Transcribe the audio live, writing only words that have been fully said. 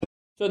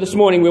So this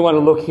morning we want to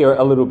look here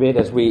a little bit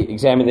as we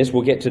examine this.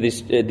 We'll get to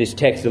this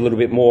text a little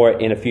bit more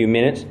in a few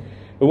minutes.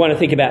 We want to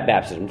think about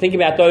baptism. Think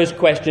about those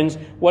questions,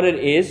 what it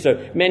is.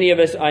 So many of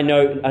us, I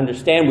know,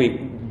 understand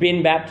we've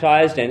been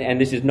baptized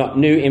and this is not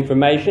new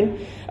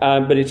information,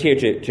 but it's here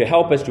to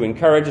help us, to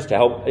encourage us, to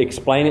help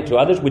explain it to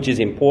others, which is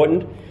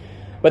important.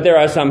 But there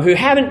are some who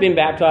haven't been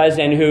baptized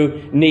and who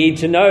need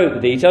to know the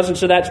details, and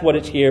so that's what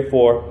it's here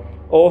for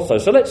also.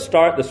 So let's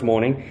start this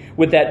morning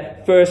with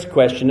that first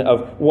question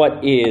of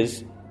what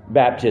is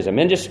baptism,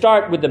 and just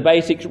start with the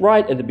basics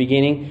right at the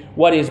beginning.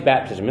 What is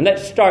baptism? And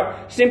let's start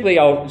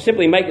I'll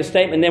simply make the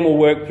statement and then we'll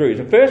work through.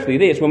 So firstly,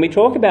 when we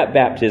talk about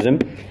baptism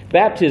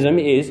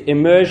is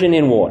immersion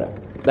in water.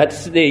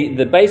 That's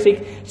the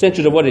basic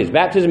essentials of what it is.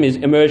 Baptism is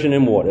immersion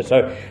in water.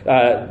 So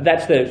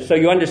so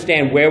you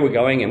understand where we're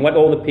going and what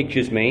all the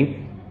pictures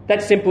mean.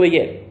 That's simply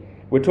it.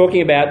 We're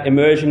talking about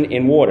immersion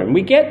in water. And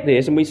we get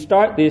this and we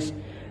start this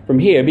from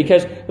here,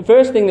 because the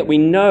first thing that we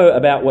know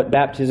about what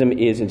baptism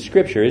is in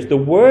Scripture is the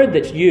word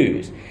that's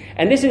used.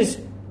 And this is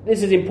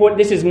important.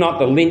 This is not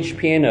the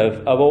linchpin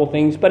of all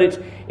things, but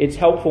it's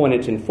helpful and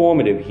it's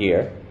informative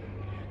here.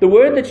 The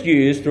word that's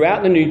used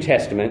throughout the New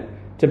Testament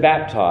to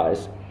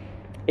baptize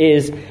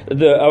is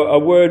a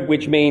word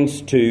which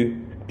means to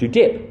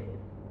dip,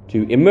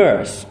 to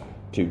immerse,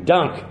 to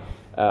dunk.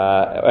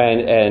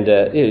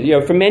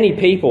 For many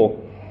people,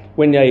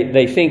 when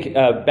they think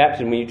of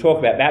baptism, when you talk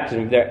about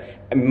baptism, they're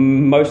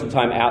most of the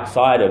time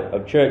outside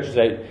of church.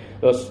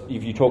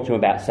 If you talk to them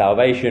about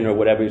salvation or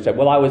whatever, you say,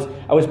 well, I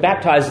was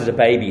baptized as a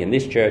baby in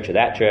this church or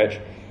that church,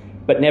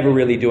 but never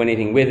really do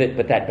anything with it.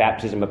 But that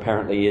baptism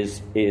apparently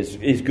is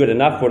good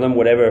enough for them,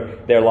 whatever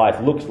their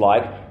life looks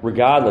like,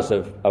 regardless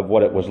of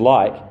what it was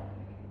like.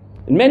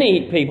 And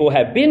many people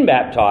have been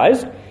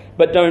baptized,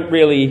 but don't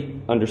really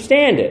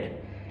understand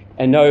it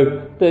and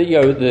know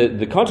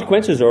the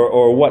consequences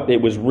or what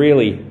it was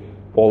really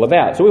all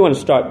about. So we want to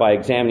start by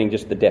examining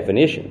just the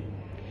definition.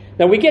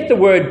 Now, we get the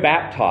word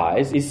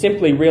baptize is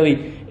simply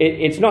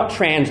it's not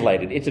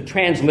translated, it's a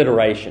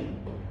transliteration,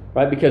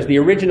 right? Because the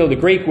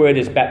Greek word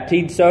is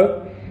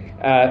baptizo,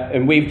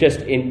 and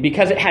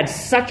because it had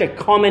such a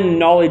common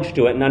knowledge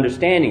to it and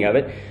understanding of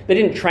it, they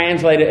didn't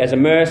translate it as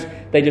immerse,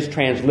 they just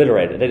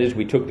transliterated it. That is,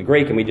 we took the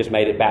Greek and we just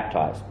made it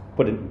baptize,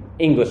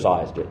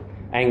 anglicized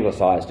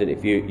it,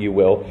 if you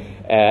will,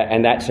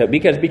 and that's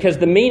because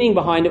the meaning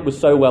behind it was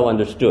so well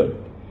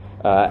understood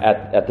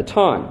at the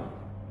time.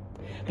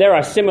 There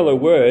are similar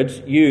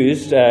words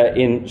used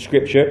in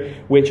Scripture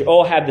which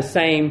all have the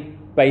same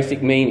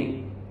basic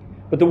meaning.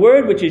 But the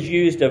word which is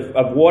used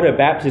of water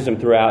baptism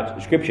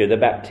throughout Scripture, the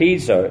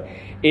baptizo,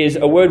 is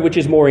a word which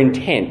is more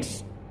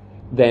intense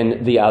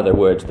than the other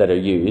words that are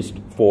used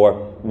for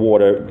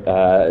water,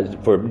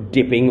 for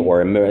dipping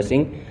or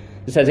immersing.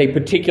 This has a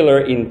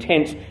particular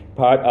intense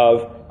part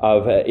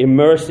of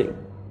immersing.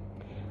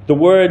 The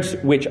words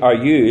which are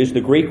used,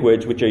 the Greek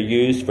words which are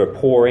used for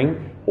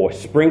pouring or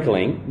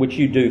sprinkling, which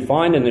you do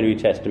find in the New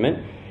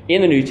Testament,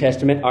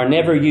 are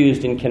never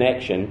used in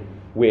connection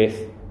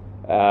with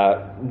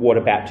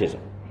water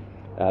baptism.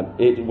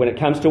 When it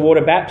comes to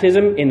water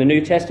baptism in the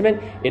New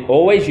Testament, it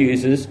always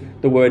uses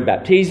the word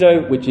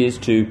baptizo, which is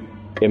to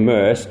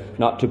immerse,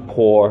 not to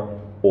pour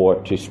or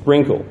to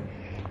sprinkle.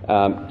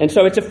 And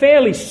so it's a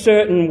fairly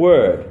certain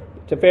word.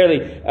 It's a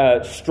fairly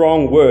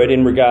strong word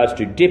in regards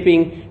to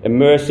dipping,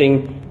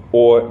 immersing,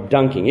 or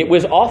dunking. It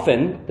was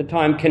often, at the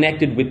time,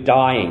 connected with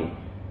dyeing.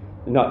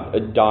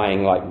 Not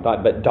dyeing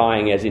but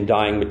dyeing as in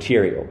dyeing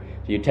material.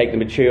 So you take the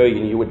material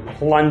and you would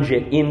plunge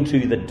it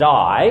into the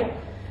dye,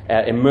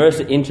 immerse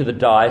it into the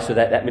dye so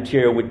that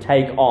material would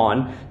take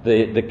on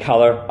the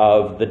colour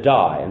of the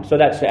dye. And so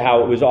that's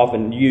how it was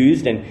often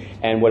used,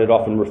 and what it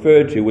often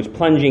referred to was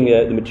plunging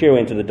the material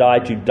into the dye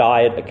to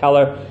dye it a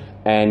colour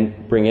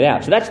and bring it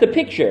out. So that's the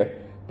picture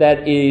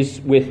that is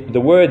with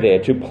the word there,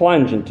 to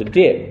plunge and to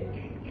dip.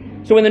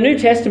 So when the New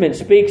Testament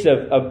speaks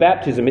of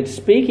baptism, it's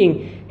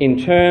speaking in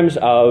terms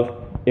of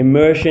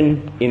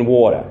immersion in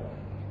water.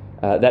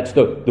 That's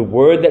the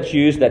word that's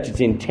used, that's its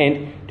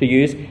intent to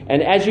use.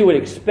 And as you would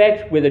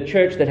expect with a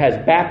church that has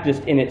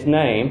Baptist in its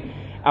name,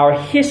 our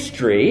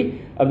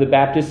history of the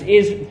Baptists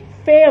is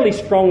fairly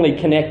strongly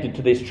connected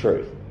to this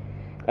truth.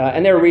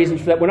 And there are reasons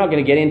for that. We're not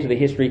going to get into the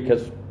history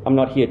because I'm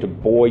not here to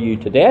bore you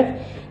to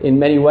death in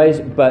many ways,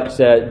 but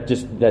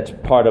just that's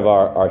part of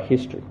our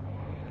history.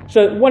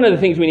 So one of the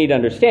things we need to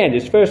understand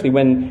is, firstly,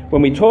 when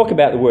we talk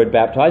about the word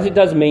baptize, it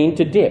does mean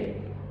to dip,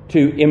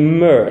 to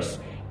immerse,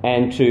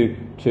 and to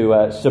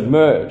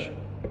submerge.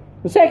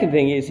 The second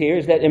thing is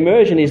that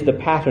immersion is the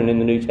pattern in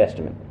the New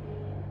Testament.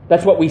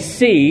 That's what we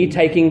see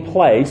taking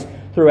place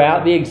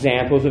throughout the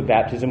examples of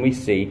baptism we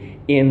see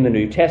in the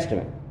New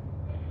Testament.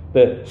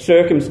 The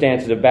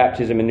circumstances of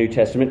baptism in the New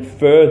Testament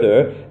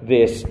further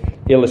this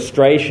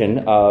illustration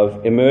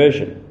of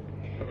immersion.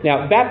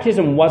 Now,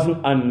 baptism wasn't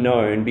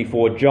unknown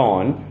before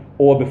John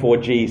or before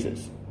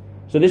Jesus.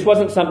 So this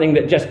wasn't something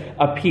that just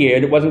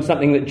appeared. It wasn't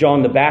something that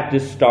John the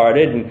Baptist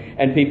started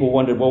and people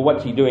wondered, well,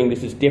 what's he doing?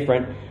 This is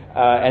different.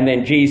 and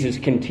then Jesus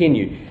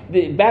continued.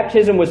 The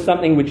baptism was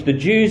something which the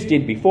Jews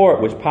did before.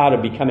 It was part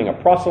of becoming a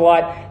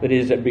proselyte, that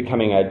is,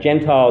 becoming a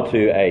Gentile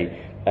to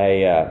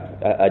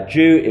a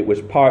Jew. It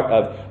was part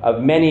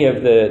of many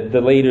of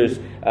the leaders'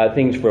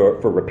 things for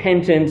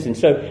repentance. And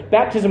so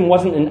baptism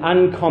wasn't an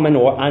uncommon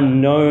or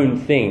unknown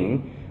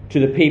thing to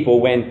the people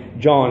when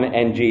John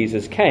and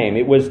Jesus came.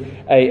 It was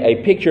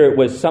a picture, it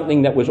was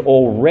something that was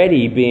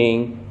already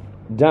being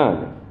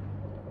done.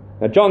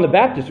 Now, John the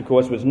Baptist, of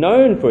course, was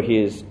known for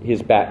his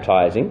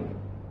baptizing.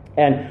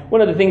 And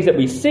one of the things that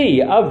we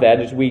see of that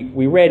is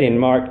we read in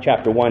Mark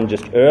chapter 1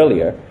 just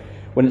earlier,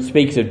 when it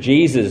speaks of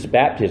Jesus'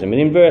 baptism.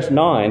 And in verse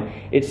 9,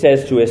 it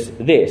says to us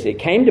this: "It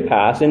came to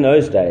pass in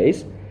those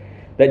days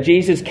that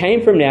Jesus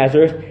came from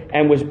Nazareth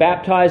and was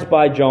baptized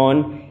by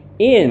John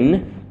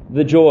in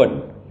the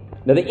Jordan."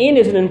 Now, the "in"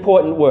 is an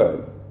important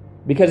word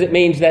because it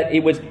means that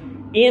it was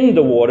in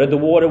the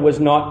water was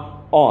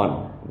not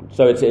on.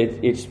 So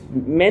it's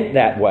meant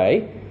that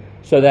way,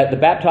 so that the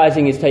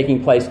baptizing is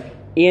taking place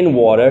in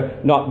water,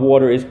 not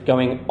water is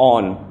going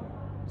on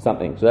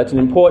something. So that's an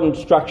important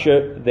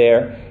structure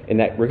there in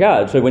that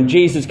regard. So when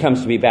Jesus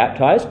comes to be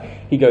baptized,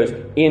 he goes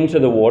into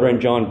the water and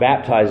John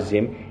baptizes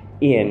him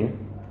in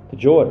the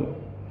Jordan.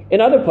 In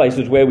other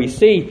places where we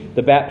see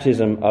the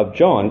baptism of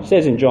John, it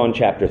says in John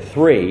chapter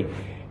 3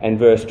 and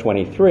verse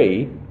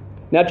 23,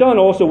 "Now John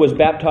also was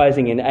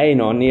baptizing in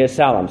Aenon near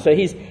Salem." So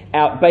he's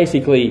out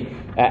basically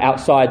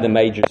outside the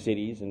major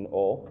cities and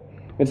all.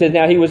 It says,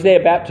 "Now he was there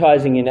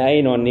baptizing in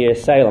Aenon near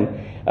Salem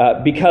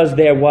because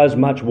there was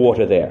much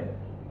water there.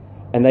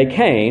 And they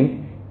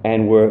came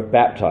and were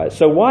baptized."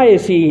 So why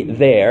is he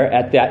there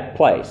at that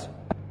place?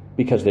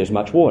 Because there's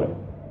much water.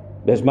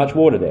 There's much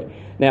water there.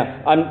 Now,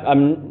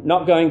 I'm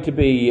not going to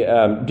be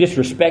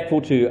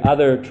disrespectful to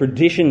other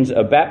traditions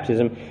of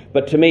baptism,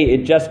 but to me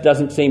it just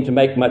doesn't seem to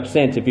make much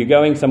sense if you're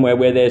going somewhere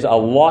where there's a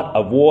lot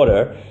of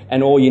water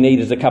and all you need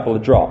is a couple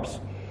of drops.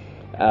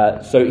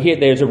 So here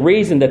there's a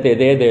reason that they're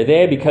there. They're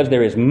there because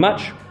there is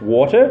much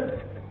water,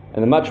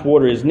 and the much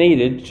water is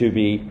needed to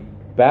be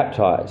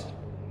baptized.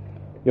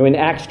 You know, in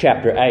Acts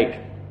chapter 8,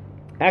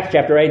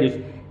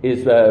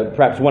 is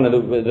perhaps one of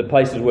the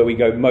places where we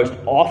go most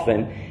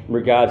often in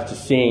regards to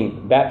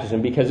seeing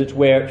baptism, because it's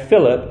where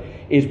Philip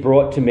is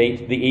brought to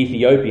meet the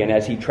Ethiopian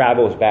as he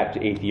travels back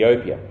to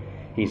Ethiopia.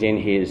 He's in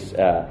his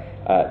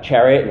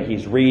chariot and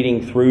he's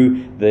reading through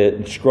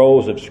the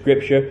scrolls of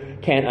Scripture,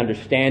 can't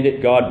understand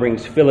it. God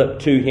brings Philip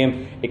to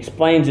him,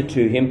 explains it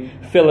to him.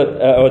 Philip,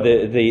 or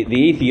the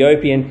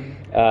Ethiopian,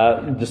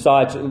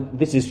 decides,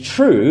 "This is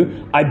true.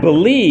 I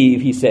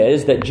believe," he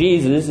says, "that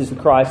Jesus is the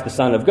Christ, the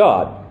Son of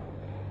God."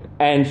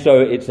 And so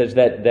it says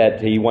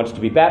that he wants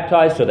to be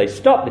baptized, so they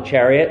stop the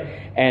chariot,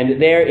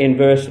 and there in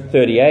verse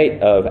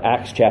 38 of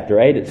Acts chapter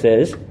 8 it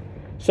says,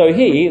 "So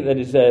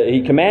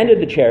he commanded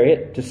the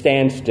chariot to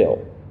stand still,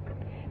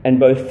 and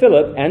both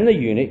Philip and the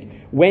eunuch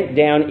went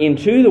down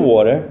into the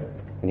water,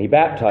 and he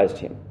baptized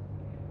him.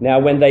 Now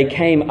when they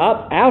came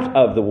up out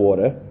of the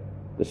water,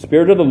 the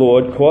Spirit of the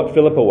Lord caught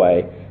Philip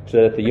away,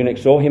 so that the eunuch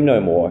saw him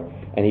no more,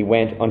 and he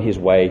went on his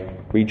way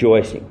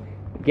rejoicing."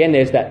 Again,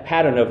 there's that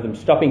pattern of them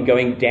stopping,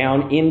 going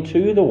down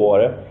into the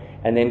water,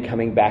 and then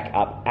coming back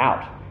up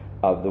out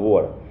of the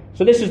water.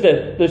 So this is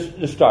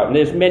the start. And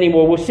there's many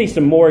more. We'll see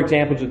some more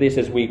examples of this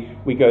as we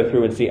go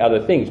through and see other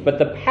things. But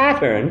the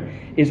pattern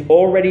is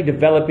already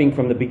developing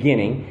from the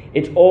beginning.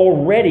 It's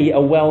already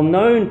a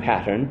well-known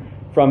pattern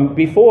from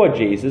before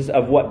Jesus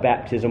of what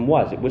baptism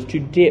was. It was to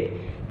dip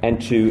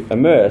and to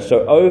immerse.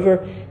 So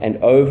over and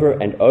over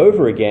and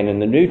over again in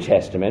the New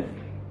Testament,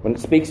 when it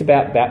speaks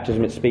about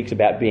baptism, it speaks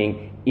about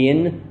being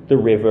in the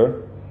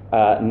river,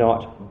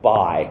 not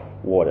by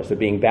water. So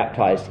being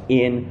baptized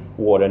in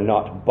water,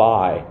 not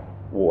by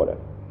water.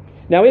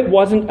 Now, it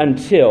wasn't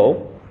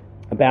until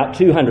about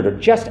 200, or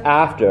just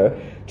after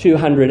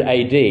 200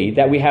 AD,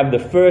 that we have the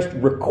first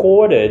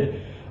recorded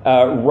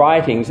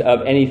writings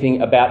of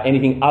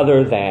anything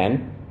other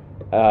than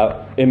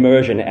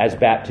immersion as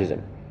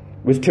baptism.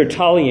 It was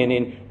Tertullian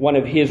in one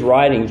of his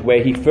writings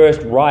where he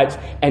first writes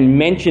and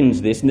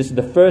mentions this, and this is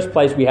the first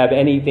place we have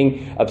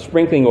anything of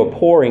sprinkling or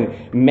pouring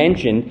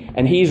mentioned,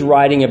 and he's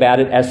writing about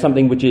it as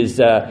something which is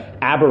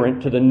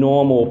aberrant to the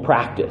normal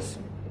practice.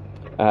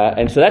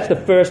 And so that's the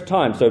first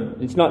time. So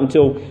it's not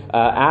until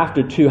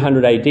after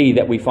 200 AD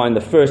that we find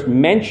the first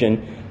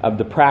mention of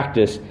the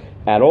practice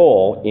at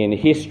all in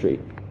history.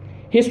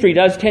 History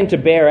does tend to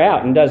bear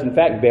out, and does in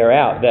fact bear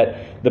out, that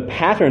the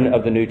pattern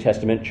of the New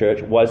Testament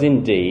church was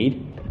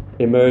indeed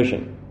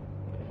immersion.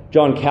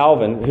 John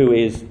Calvin, who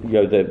is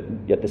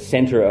at the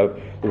center of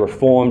the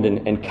Reformed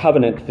and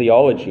covenant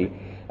theology,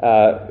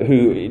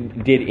 who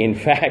did in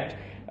fact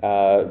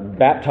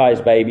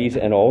baptize babies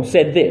and all,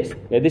 said this.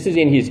 Now, this is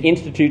in his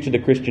Institutes of the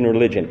Christian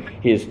Religion,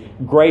 his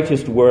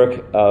greatest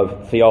work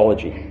of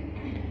theology.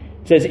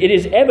 It says, "It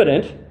is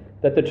evident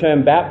that the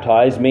term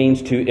baptize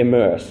means to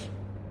immerse,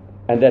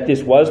 and that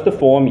this was the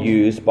form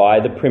used by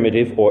the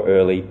primitive or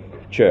early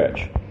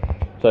church."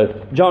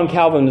 So John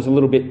Calvin is a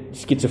little bit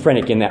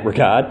schizophrenic in that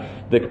regard.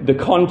 The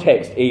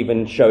context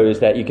even shows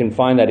that. You can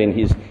find that in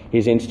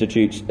his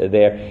institutes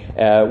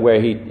there,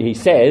 where he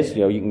says,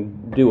 you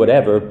can do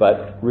whatever,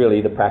 but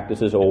really the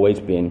practice has always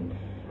been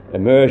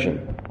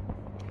immersion.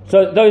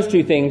 So those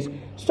two things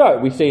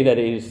start. We see that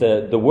it is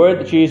the word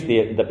that's used,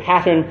 the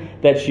pattern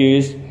that's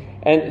used.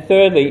 And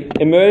thirdly,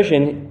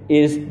 immersion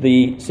is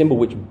the symbol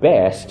which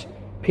best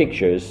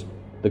pictures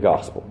the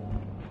gospel.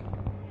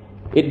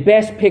 It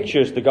best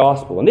pictures the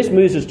gospel. And this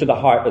moves us to the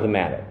heart of the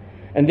matter.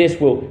 And this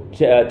will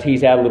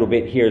tease out a little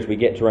bit here as we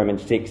get to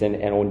Romans 6 and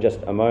in just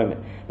a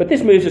moment. But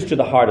this moves us to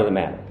the heart of the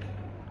matter.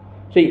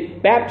 See,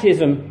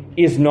 baptism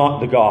is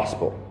not the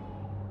gospel,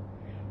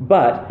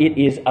 but it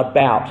is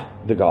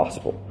about the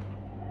gospel.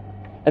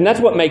 And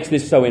that's what makes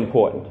this so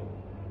important.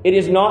 It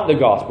is not the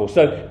gospel.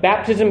 So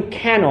baptism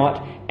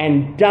cannot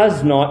and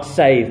does not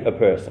save a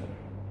person.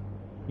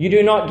 You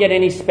do not get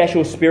any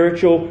special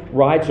spiritual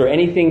rights or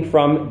anything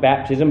from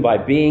baptism by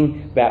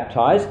being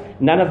baptized.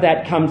 None of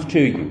that comes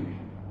to you.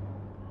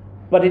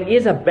 But it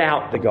is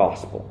about the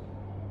gospel.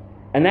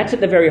 And that's at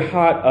the very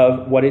heart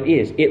of what it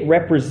is. It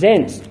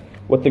represents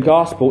what the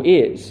gospel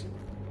is.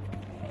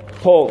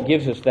 Paul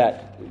gives us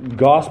that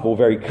gospel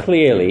very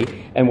clearly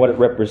and what it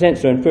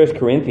represents. So in 1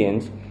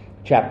 Corinthians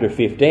chapter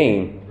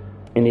 15,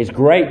 in his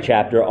great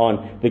chapter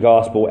on the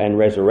gospel and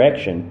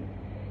resurrection,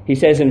 he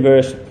says in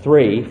verse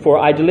 3, "For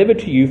I delivered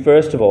to you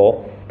first of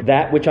all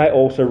that which I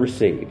also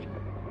received,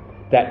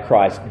 that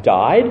Christ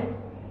died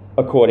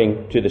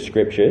according to the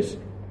Scriptures,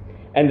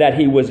 and that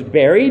he was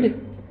buried,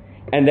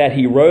 and that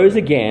he rose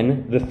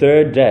again the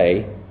third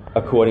day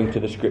according to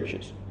the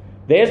Scriptures."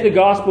 There's the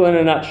gospel in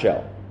a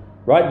nutshell,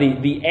 right?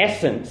 The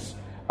essence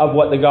of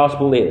what the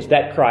gospel is.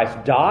 That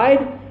Christ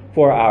died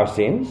for our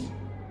sins,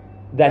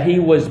 that he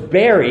was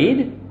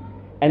buried,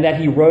 and that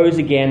he rose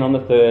again on the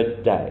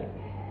third day.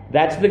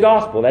 That's the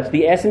gospel. That's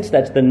the essence.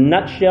 That's the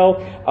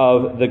nutshell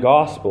of the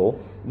gospel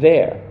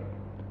there.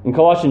 In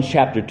Colossians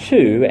chapter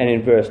 2 and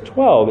in verse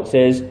 12 it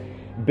says,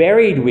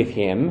 "Buried with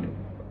him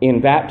in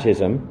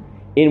baptism,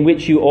 in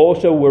which you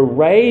also were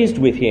raised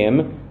with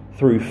him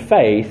through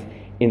faith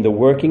in the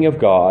working of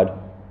God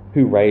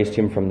who raised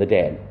him from the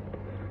dead."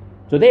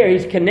 So there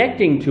he's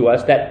connecting to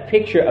us that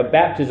picture of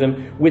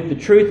baptism with the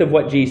truth of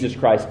what Jesus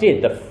Christ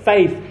did. The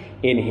faith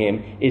in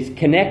him is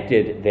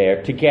connected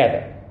there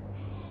together.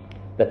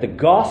 That the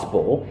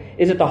gospel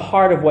is at the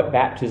heart of what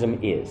baptism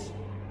is,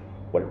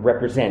 what it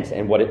represents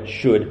and what it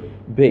should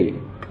be.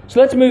 So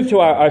let's move to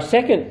our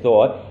second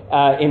thought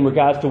in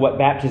regards to what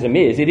baptism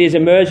is. It is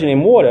immersion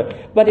in water,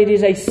 but it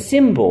is a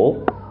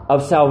symbol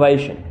of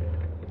salvation.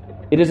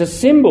 It is a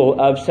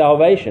symbol of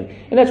salvation.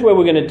 And that's where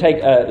we're going to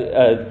take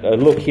a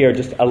look here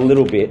just a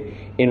little bit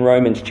in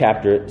Romans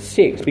chapter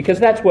 6, because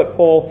that's what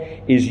Paul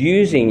is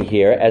using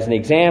here as an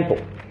example.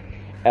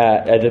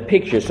 The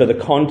picture. So the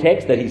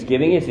context that he's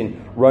giving us in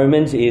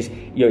Romans is,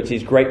 it's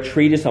his great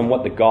treatise on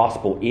what the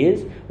gospel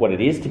is, what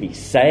it is to be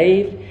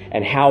saved,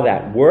 and how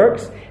that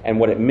works, and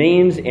what it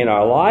means in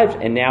our lives.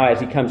 And now as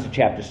he comes to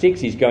chapter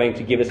 6, he's going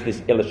to give us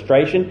this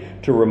illustration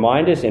to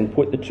remind us and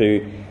put the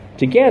two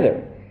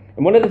together.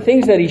 And one of the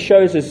things that he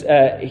shows us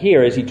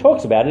here as he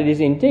talks about it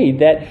is indeed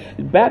that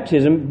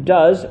baptism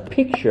does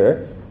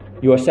picture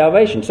your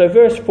salvation. So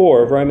verse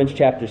 4 of Romans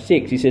chapter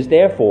 6, he says,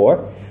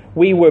 "Therefore,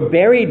 we were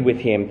buried with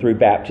him through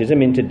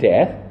baptism into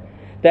death,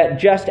 that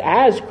just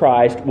as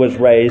Christ was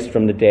raised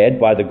from the dead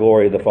by the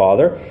glory of the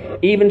Father,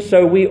 even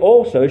so we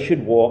also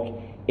should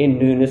walk in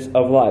newness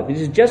of life."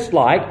 This is just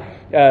like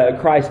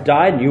Christ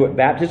died and you at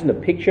baptism, the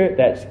picture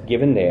that's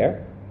given there.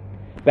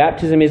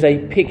 Baptism is a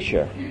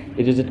picture.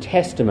 It is a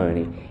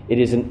testimony. It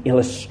is an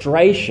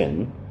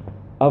illustration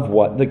of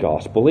what the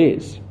gospel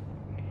is.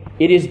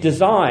 It is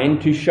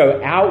designed to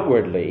show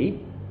outwardly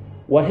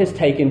what has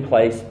taken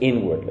place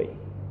inwardly.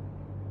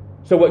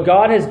 So what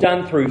God has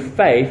done through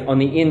faith on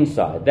the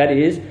inside, that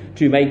is,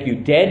 to make you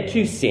dead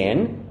to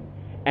sin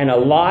and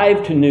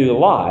alive to new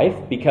life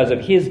because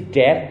of his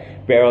death,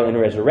 burial, and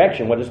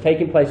resurrection, what has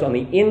taken place on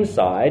the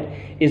inside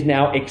is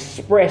now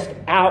expressed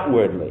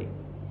outwardly.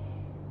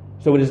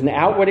 So it is an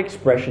outward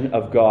expression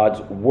of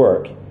God's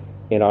work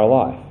in our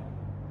life.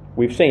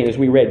 We've seen, as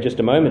we read just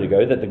a moment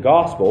ago, that the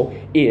gospel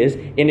is,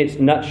 in its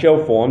nutshell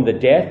form, the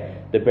death,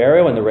 the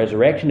burial, and the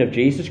resurrection of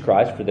Jesus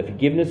Christ for the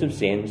forgiveness of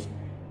sins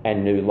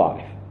and new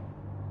life.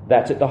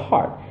 That's at the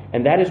heart.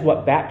 And that is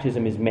what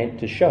baptism is meant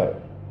to show.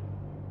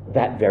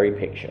 That very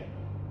picture.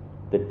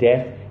 The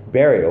death,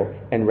 burial,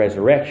 and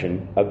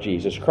resurrection of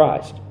Jesus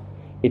Christ.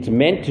 It's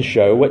meant to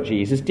show what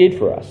Jesus did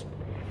for us.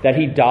 That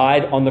he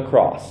died on the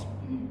cross.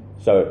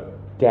 So,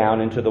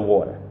 down into the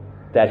water.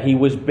 That he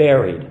was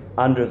buried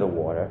under the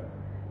water.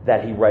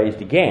 That he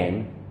raised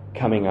again,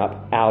 coming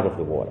up out of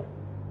the water.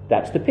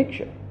 That's the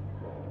picture.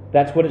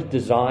 That's what it's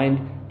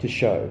designed to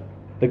show.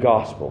 The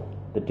gospel.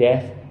 The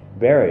death,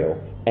 burial,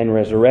 and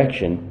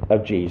resurrection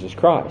of Jesus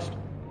Christ.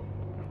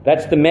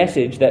 That's the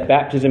message that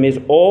baptism is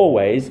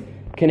always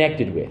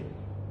connected with.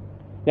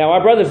 Now,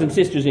 our brothers and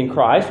sisters in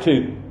Christ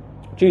who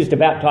choose to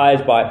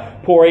baptize by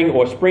pouring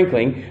or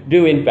sprinkling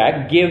do in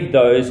fact give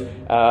those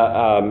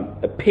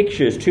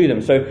pictures to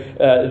them. So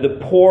the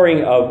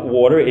pouring of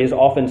water is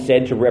often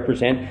said to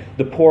represent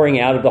the pouring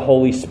out of the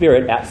Holy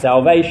Spirit at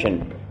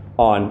salvation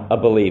on a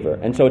believer.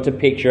 And so it's a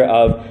picture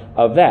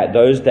of that.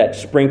 Those that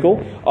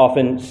sprinkle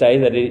often say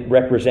that it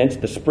represents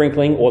the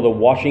sprinkling or the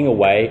washing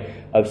away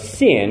of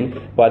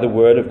sin by the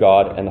Word of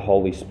God and the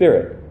Holy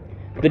Spirit.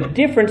 The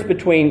difference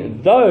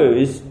between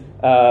those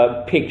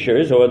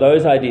pictures or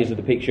those ideas of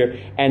the picture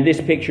and this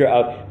picture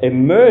of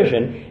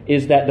immersion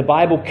is that the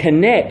Bible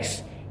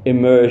connects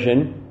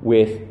immersion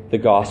with the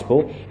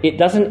gospel. It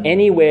doesn't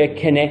anywhere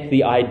connect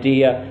the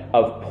idea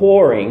of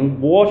pouring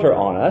water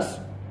on us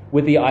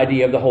with the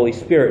idea of the Holy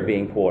Spirit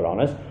being poured on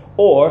us,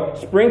 or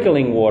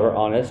sprinkling water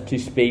on us to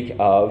speak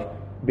of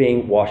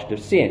being washed of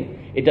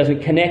sin. It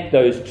doesn't connect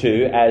those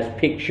two as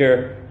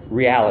picture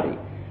reality.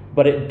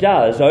 But it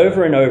does,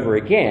 over and over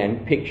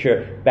again,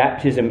 picture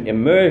baptism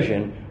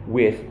immersion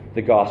with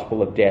the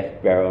gospel of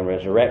death, burial, and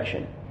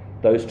resurrection.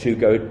 Those two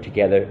go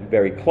together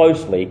very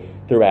closely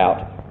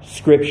throughout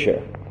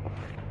Scripture.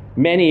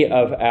 Many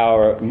of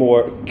our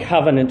more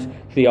covenant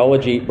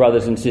theology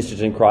brothers and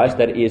sisters in Christ,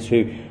 that is,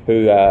 who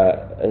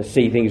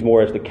see things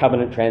more as the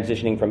covenant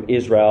transitioning from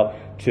Israel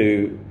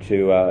to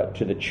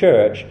the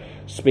church,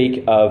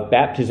 speak of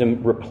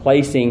baptism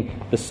replacing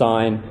the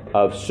sign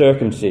of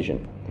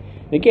circumcision.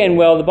 Again,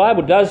 well, the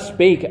Bible does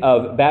speak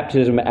of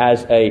baptism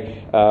as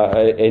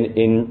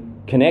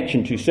in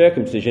connection to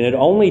circumcision. It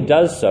only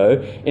does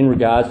so in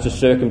regards to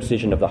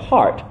circumcision of the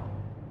heart,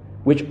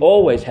 which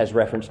always has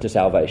reference to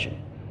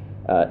salvation.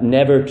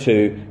 Never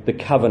to the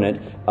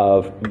covenant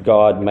of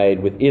God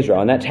made with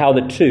Israel. And that's how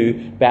the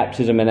two,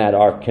 baptism and that,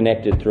 are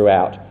connected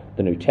throughout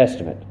the New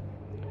Testament.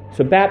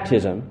 So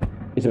baptism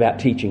is about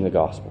teaching the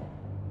gospel.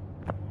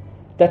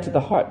 That's at the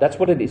heart. That's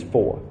what it is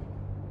for.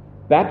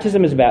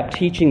 Baptism is about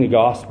teaching the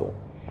gospel.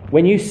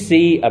 When you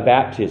see a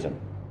baptism,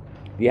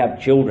 if you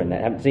have children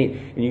that haven't seen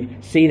it, and you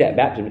see that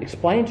baptism,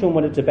 explain to them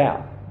what it's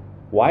about.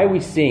 Why are we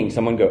seeing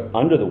someone go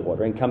under the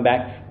water and come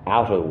back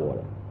out of the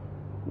water?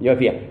 You know,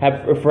 if you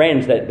have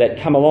friends that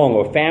come along,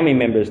 or family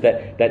members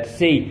that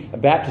see a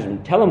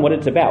baptism, tell them what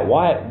it's about.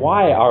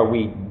 Why are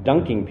we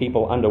dunking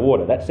people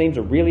underwater? That seems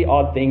a really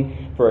odd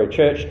thing for a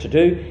church to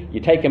do. You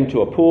take them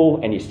to a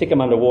pool and you stick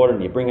them underwater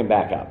and you bring them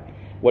back up.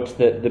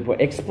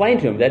 Explain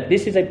to them that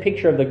this is a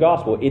picture of the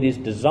gospel. It is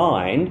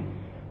designed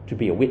to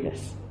be a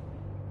witness.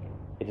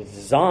 It is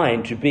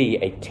designed to be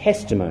a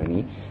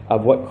testimony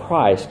of what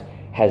Christ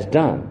has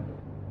done.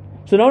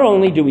 So not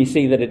only do we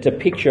see that it's a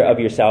picture of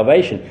your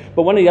salvation,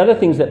 but one of the other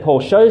things that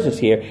Paul shows us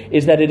here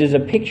is that it is a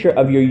picture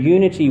of your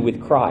unity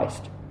with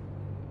Christ.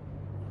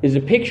 It is a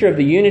picture of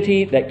the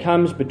unity that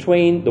comes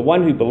between the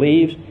one who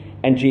believes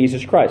and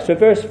Jesus Christ. So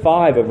verse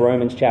 5 of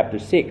Romans chapter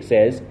 6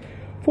 says,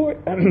 For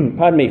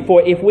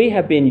if we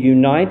have been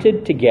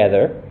united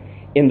together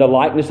in the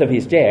likeness of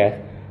his death,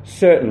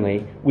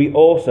 certainly we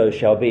also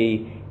shall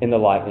be in the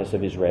likeness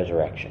of his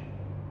resurrection.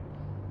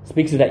 It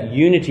speaks of that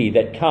unity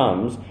that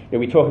comes.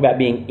 We talk about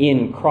being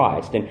in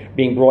Christ and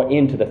being brought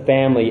into the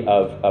family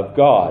of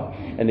God,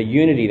 and the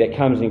unity that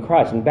comes in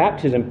Christ. And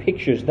baptism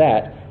pictures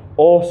that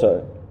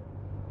also.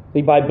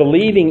 See, by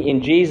believing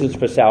in Jesus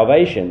for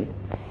salvation,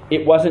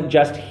 it wasn't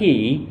just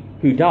he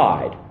who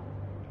died.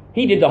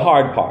 He did the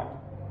hard part.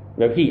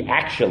 He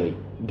actually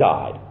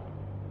died.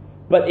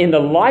 But in the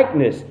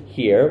likeness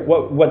here,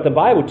 what the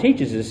Bible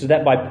teaches us is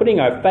that by putting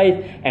our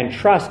faith and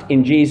trust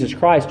in Jesus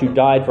Christ who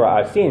died for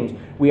our sins,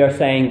 we are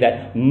saying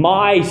that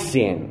my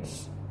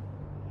sins,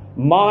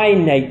 my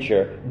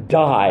nature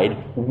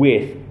died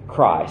with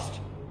Christ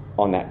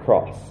on that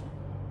cross.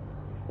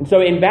 And so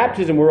in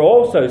baptism, we're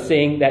also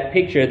seeing that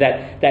picture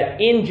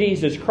that in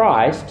Jesus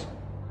Christ,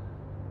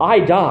 I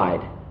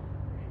died.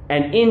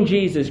 And in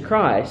Jesus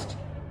Christ,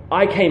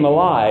 I came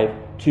alive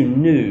to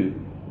new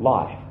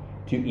life,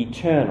 to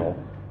eternal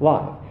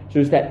life. So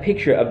it's that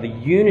picture of the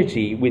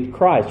unity with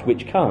Christ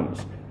which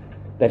comes.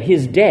 That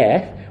his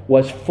death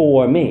was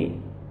for me,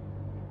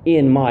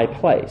 in my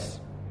place.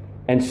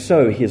 And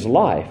so his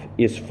life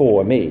is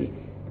for me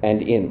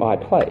and in my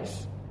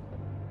place.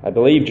 I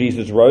believe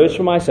Jesus rose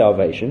for my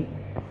salvation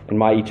and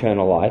my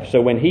eternal life.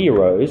 So when he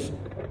arose,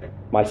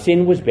 my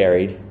sin was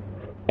buried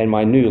and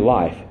my new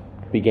life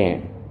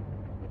began.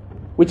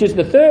 Which is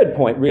the third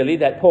point, really,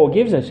 that Paul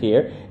gives us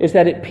here, is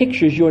that it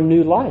pictures your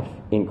new life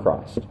in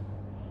Christ.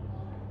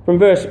 From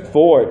verse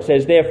 4, it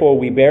says, Therefore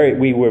we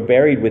were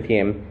buried with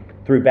him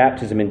through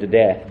baptism into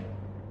death,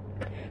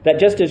 that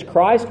just as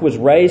Christ was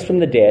raised from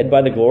the dead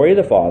by the glory of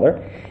the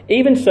Father,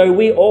 even so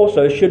we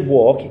also should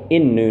walk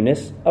in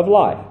newness of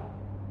life.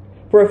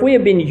 For if we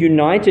have been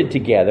united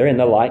together in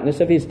the likeness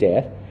of his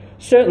death,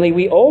 certainly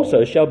we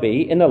also shall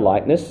be in the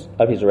likeness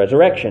of his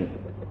resurrection.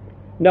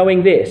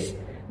 Knowing this,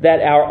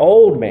 that our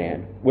old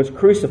man was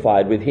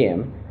crucified with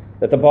him,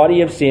 that the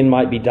body of sin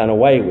might be done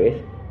away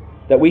with,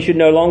 that we should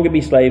no longer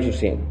be slaves of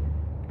sin.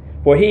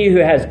 For he who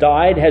has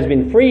died has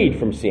been freed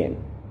from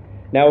sin.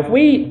 Now if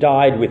we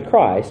died with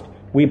Christ,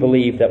 we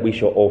believe that we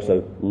shall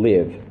also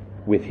live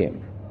with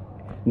him.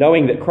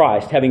 knowing that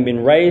Christ, having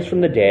been raised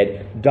from the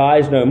dead,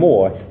 dies no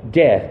more,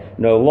 death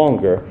no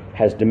longer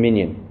has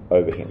dominion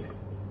over him.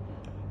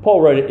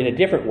 Paul wrote it in a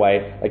different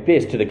way, like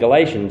this, to the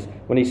Galatians,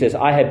 when he says,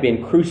 I have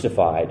been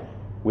crucified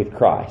with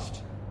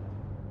Christ.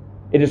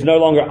 It is no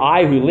longer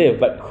I who live,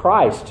 but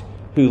Christ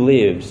who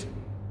lives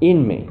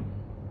in me.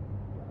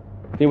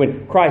 See,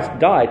 when Christ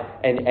died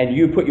and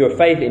you put your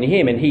faith in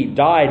him and he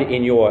died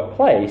in your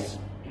place,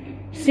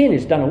 sin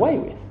is done away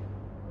with.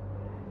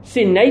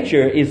 Sin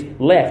nature is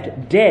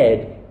left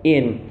dead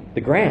in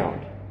the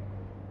ground.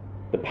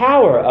 The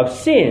power of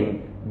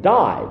sin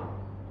died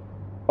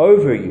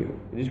over you.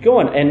 It is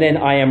gone. And then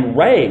I am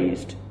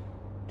raised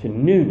to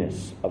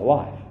newness of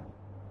life,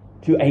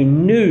 to a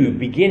new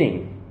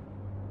beginning.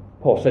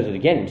 Paul says it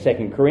again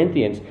in 2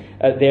 Corinthians.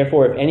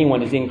 Therefore, if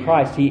anyone is in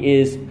Christ, he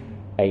is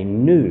a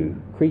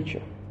new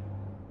creature.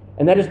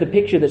 And that is the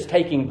picture that's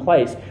taking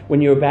place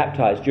when you're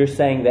baptized. You're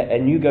saying that,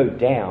 and you go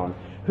down,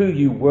 who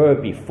you were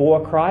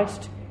before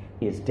Christ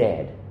is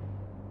dead.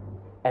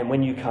 And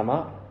when you come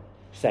up,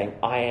 saying,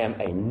 I am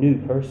a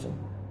new person.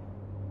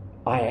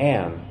 I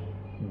am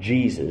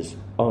Jesus'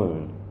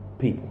 own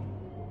people.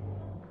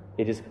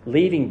 It is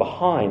leaving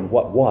behind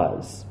what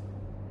was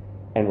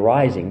and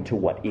rising to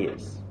what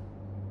is.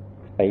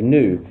 A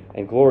new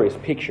and glorious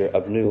picture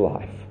of new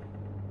life.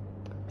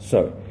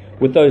 So,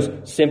 with those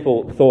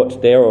simple thoughts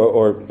there,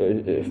 or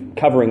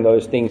covering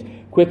those things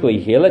quickly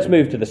here, let's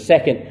move to the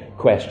second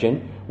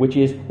question, which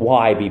is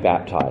why be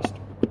baptized?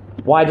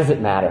 Why does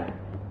it matter?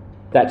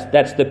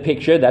 That's the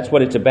picture. That's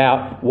what it's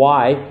about.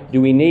 Why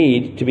do we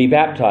need to be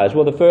baptized?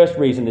 Well, the first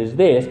reason is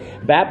this.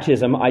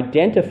 Baptism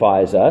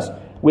identifies us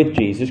with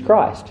Jesus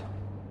Christ.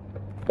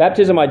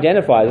 Baptism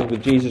identifies us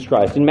with Jesus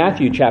Christ. In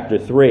Matthew chapter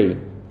 3,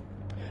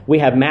 we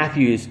have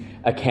Matthew's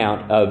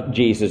account of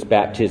Jesus'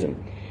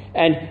 baptism.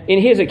 And in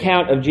his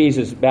account of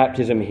Jesus'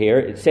 baptism here,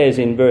 it says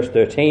in verse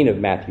 13 of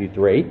Matthew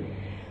 3,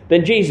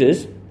 Then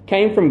Jesus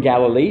came from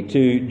Galilee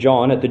to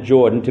John at the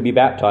Jordan to be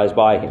baptized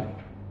by him.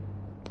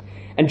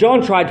 And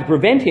John tried to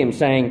prevent him,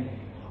 saying,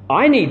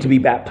 I need to be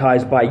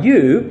baptized by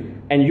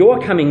you, and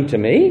you're coming to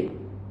me?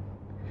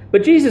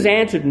 But Jesus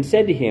answered and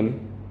said to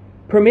him,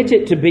 Permit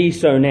it to be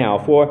so now,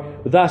 for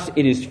thus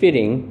it is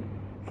fitting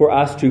for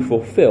us to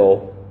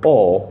fulfill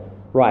all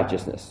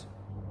righteousness.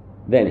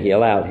 Then he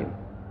allowed him.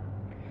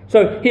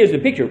 So here's the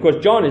picture. Of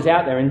course, John is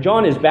out there, and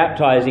John is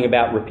baptizing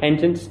about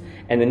repentance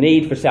and the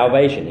need for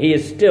salvation. He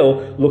is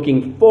still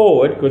looking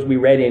forward, because we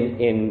read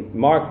in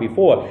Mark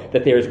before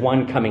that there is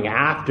one coming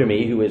after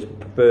me who is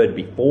preferred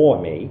before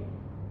me.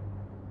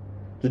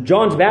 So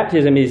John's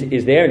baptism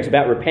is there. It's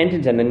about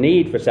repentance and the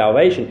need for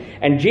salvation.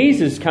 And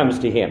Jesus comes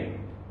to him.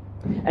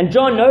 And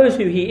John knows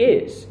who he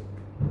is.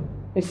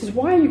 He says,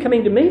 why are you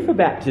coming to me for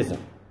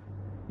baptism?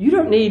 You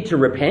don't need to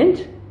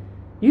repent.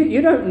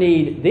 You don't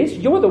need this.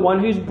 You're the one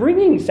who's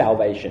bringing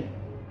salvation.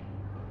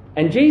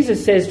 And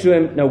Jesus says to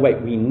him, no, wait,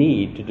 we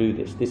need to do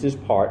this. This is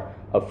part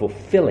of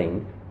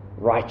fulfilling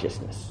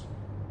righteousness.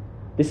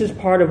 This is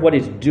part of what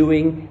is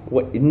doing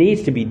what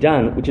needs to be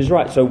done, which is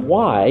right. So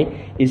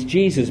why is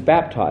Jesus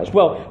baptized?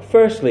 Well,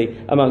 firstly,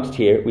 amongst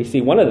here, we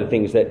see one of the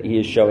things that he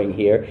is showing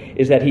here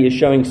is that he is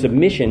showing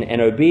submission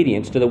and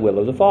obedience to the will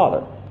of the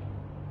Father.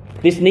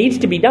 This needs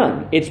to be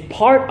done. It's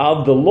part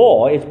of the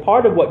law. It's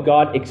part of what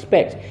God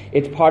expects.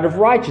 It's part of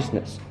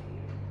righteousness.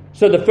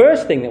 So the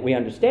first thing that we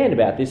understand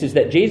about this is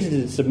that Jesus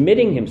is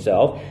submitting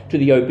himself to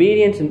the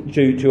obedience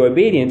to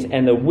obedience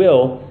and the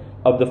will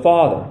of the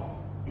Father.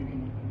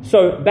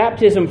 So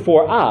baptism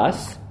for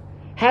us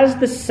has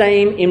the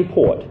same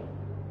import,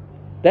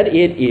 that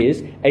it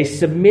is a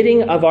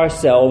submitting of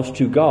ourselves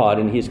to God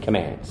and his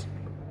commands.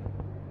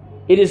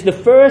 It is the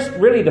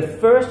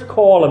first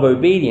call of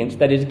obedience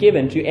that is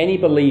given to any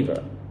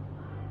believer,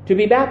 to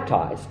be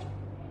baptized,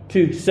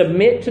 to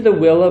submit to the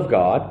will of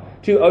God,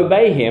 to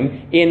obey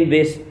him in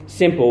this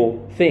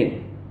simple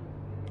thing.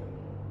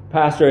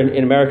 Pastor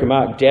in America,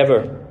 Mark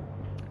Dever,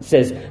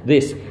 says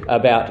this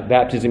about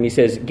baptism. He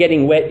says,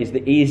 getting wet is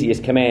the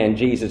easiest command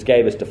Jesus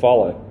gave us to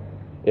follow.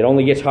 It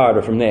only gets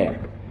harder from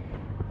there.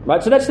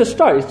 Right? So that's the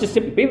start. It's just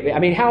simply,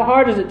 how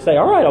hard is it to say,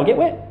 all right, I'll get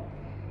wet?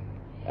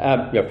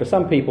 For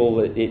some people,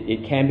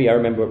 it can be. I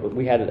remember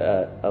we had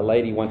a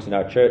lady once in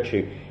our church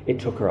who, it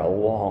took her a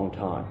long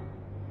time.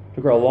 It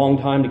took her a long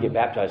time to get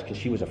baptized because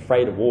she was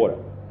afraid of water,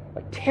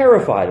 like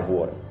terrified of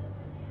water.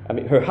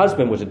 Her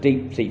husband was a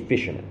deep-sea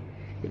fisherman,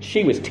 but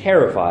she was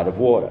terrified of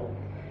water.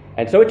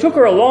 And so it took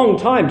her a long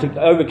time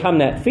to overcome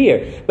that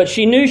fear, but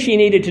she knew she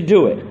needed to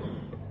do it.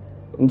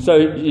 And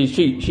so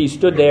she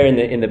stood there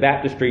in the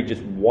baptistry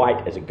just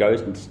white as a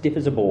ghost and stiff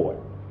as a board.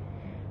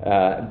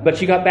 But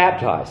she got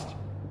baptized.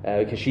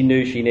 Because she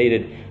knew she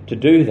needed to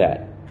do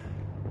that.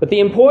 But the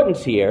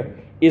importance here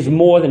is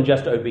more than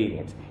just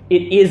obedience.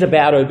 It is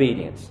about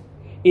obedience.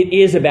 It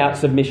is about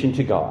submission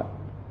to God.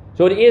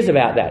 So it is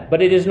about that.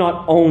 But it is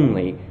not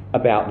only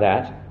about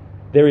that.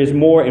 There is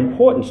more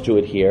importance to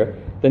it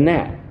here than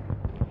that.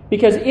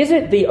 Because is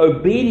it the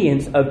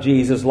obedience of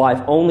Jesus'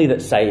 life only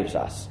that saves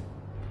us?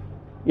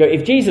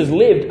 If Jesus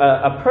lived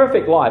a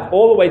perfect life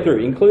all the way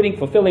through, including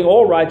fulfilling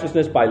all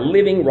righteousness by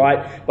living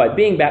right, by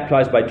being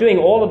baptized, by doing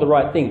all of the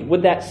right things,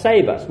 would that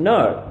save us?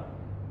 No.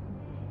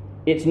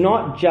 It's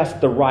not just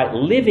the right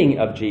living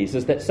of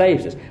Jesus that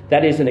saves us.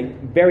 That is a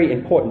very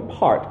important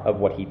part of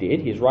what he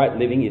did. His right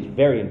living is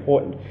very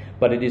important,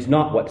 but it is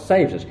not what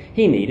saves us.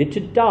 He needed to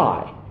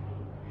die.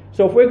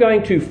 So if we're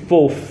going to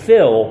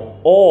fulfill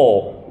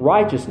all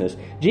righteousness,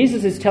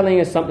 Jesus is telling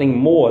us something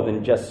more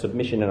than just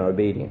submission and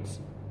obedience.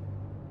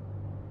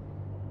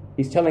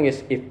 He's telling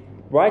us if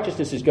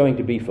righteousness is going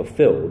to be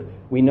fulfilled,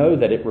 we know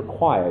that it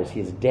requires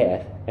his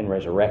death and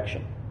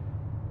resurrection.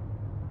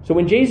 So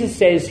when Jesus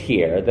says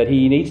here that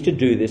he needs to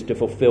do this to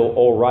fulfill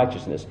all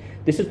righteousness,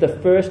 this is the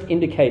first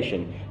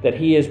indication that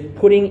he is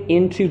putting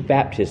into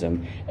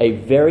baptism a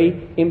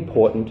very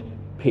important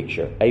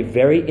picture, a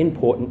very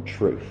important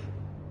truth.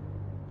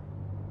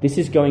 This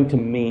is going to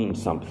mean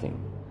something.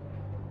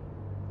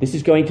 This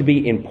is going to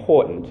be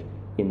important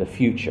in the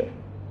future.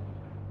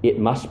 It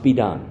must be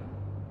done.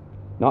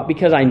 Not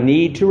because I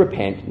need to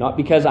repent, not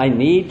because I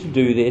need to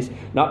do this,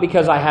 not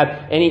because I have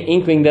any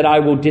inkling that I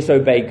will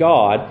disobey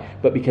God,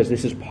 but because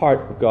this is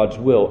part of God's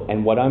will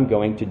and what I'm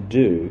going to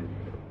do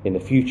in the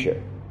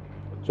future.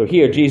 So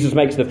here, Jesus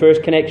makes the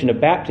first connection of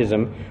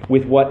baptism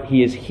with what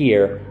he is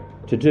here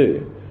to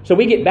do. So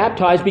we get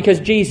baptized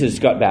because Jesus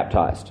got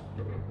baptized.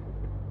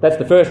 That's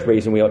the first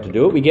reason we ought to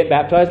do it. We get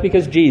baptized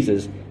because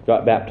Jesus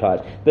got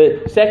baptized.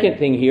 The second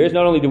thing here is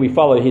not only do we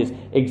follow his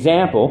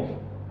example,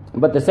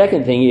 but the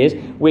second thing is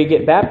we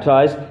get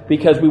baptized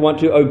because we want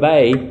to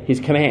obey his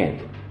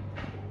command.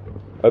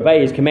 Obey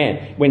his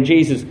command. When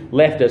Jesus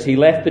left us, he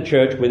left the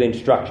church with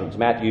instructions.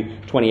 Matthew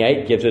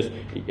 28 gives us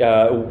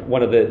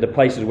one of the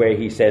places where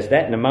he says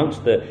that. And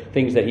amongst the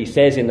things that he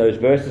says in those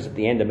verses at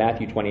the end of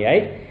Matthew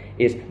 28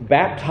 is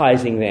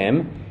baptizing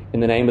them in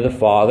the name of the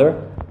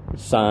Father, the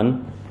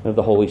Son, and of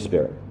the Holy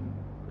Spirit.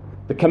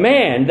 The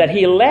command that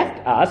he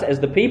left us as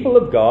the people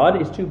of God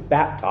is to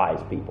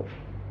baptize people.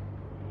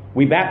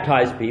 We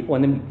baptize people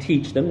and then we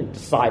teach them and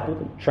disciple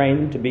them, train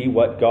them to be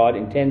what God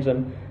intends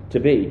them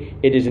to be.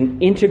 It is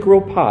an integral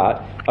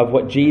part of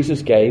what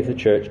Jesus gave the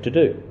church to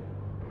do.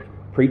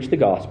 Preach the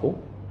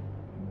gospel,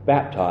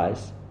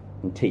 baptize,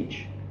 and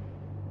teach.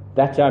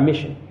 That's our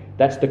mission.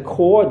 That's the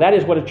core. That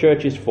is what a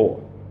church is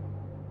for.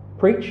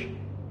 Preach,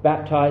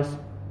 baptize,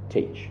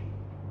 teach.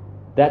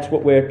 That's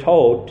what we're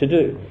told to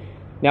do.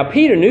 Now,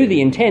 Peter knew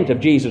the intent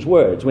of Jesus'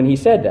 words when he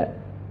said that.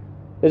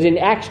 As in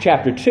Acts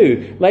chapter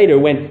 2, later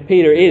when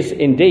Peter is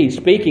indeed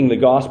speaking the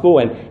gospel,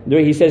 and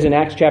he says in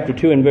Acts chapter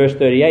 2 and verse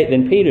 38,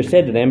 then Peter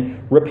said to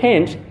them,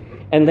 repent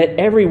and let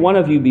every one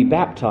of you be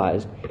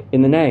baptized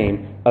in the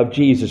name of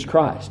Jesus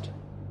Christ.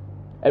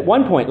 At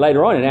one point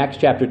later on in Acts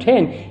chapter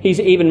 10,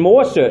 he's even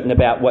more certain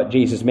about what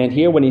Jesus meant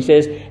here when he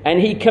says, and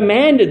he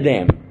commanded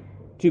them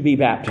to be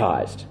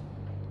baptized.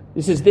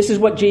 This is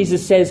what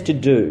Jesus says to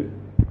do.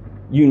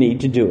 You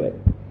need to do it.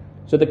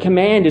 So the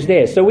command is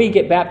there. So we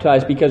get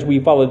baptized because we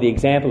follow the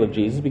example of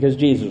Jesus, because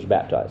Jesus was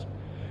baptized.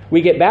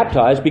 We get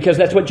baptized because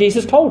that's what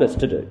Jesus told us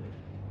to do,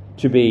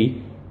 to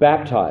be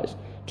baptized.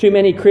 Too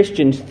many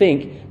Christians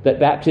think that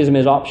baptism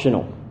is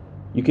optional.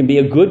 You can be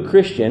a good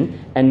Christian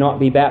and not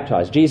be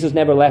baptized. Jesus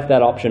never left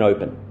that option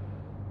open.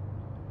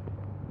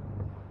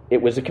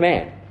 It was a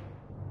command.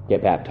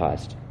 Get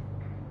baptized.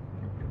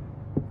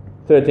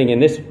 Third thing in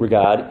this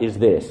regard is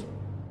this,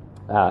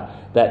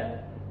 that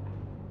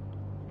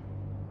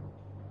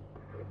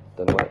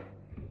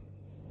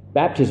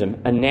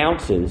baptism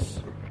announces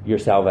your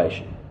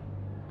salvation.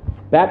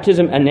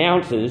 Baptism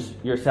announces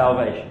your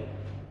salvation.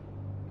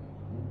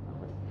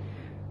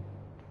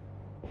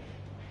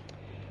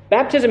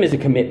 Baptism is a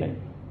commitment.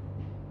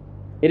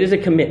 It is a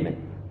commitment.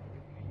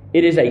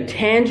 It is a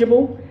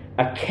tangible,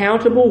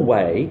 accountable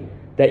way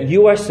that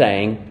you are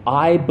saying,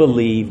 I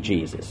believe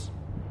Jesus.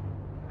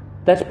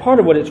 That's part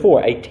of what it's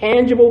for. A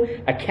tangible,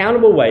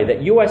 accountable way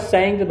that you are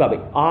saying to the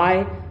public,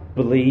 I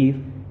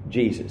believe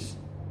Jesus.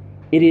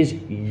 It is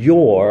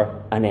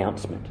your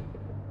announcement.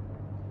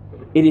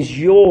 It is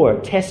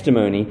your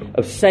testimony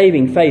of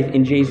saving faith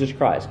in Jesus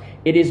Christ.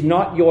 It is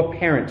not your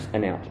parents'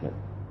 announcement.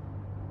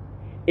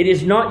 It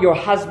is not your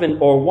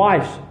husband or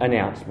wife's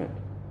announcement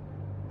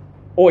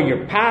or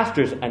your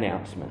pastor's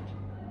announcement.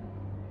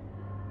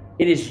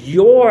 It is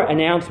your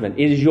announcement.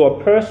 It is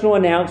your personal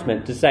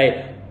announcement to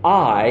say,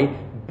 I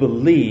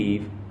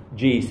believe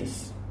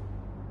Jesus.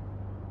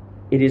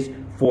 It is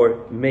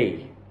for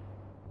me.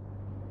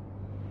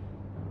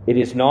 It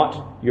is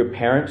not your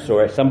parents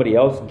or somebody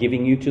else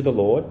giving you to the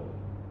Lord.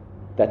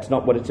 That's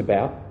not what it's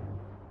about.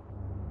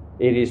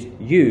 It is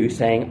you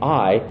saying,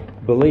 I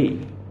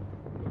believe.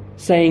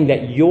 Saying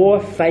that your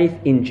faith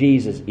in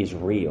Jesus is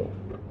real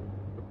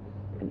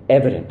and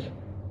evident.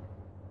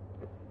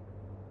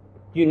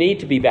 You need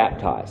to be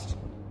baptized.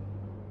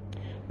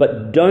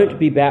 But don't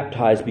be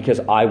baptized because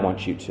I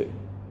want you to.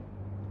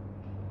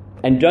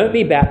 And don't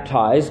be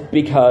baptized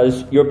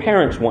because your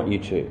parents want you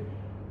to,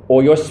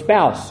 or your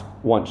spouse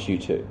wants you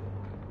to.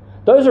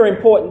 Those are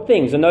important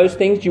things, and those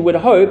things you would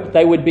hope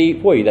they would be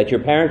for you, that your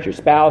parents, your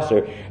spouse,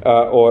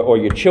 or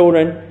your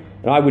children,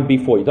 and I would be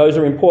for you. Those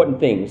are important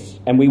things,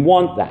 and we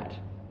want that.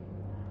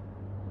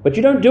 But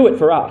you don't do it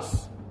for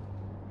us.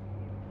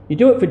 You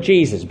do it for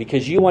Jesus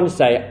because you want to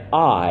say,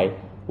 I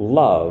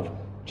love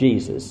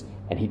Jesus,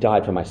 and he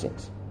died for my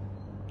sins.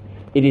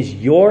 It is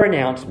your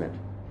announcement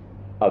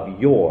of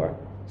your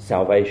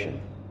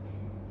salvation.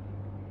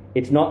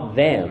 It's not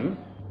them.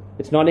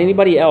 It's not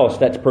anybody else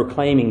that's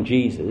proclaiming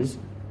Jesus.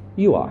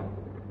 You are.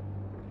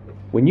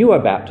 When you are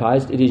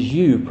baptized, it is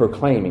you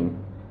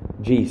proclaiming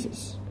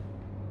Jesus.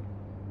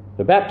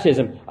 The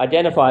baptism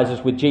identifies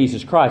us with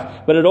Jesus Christ,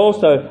 but it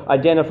also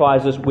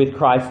identifies us with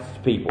Christ's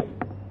people.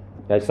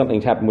 Okay,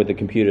 something's happened with the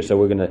computer,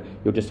 so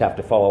you'll just have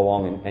to follow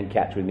along and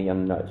catch with me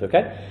on the notes,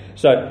 okay?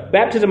 So,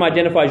 baptism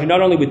identifies you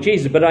not only with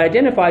Jesus, but it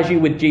identifies you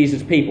with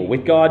Jesus' people,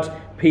 with God's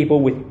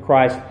people, with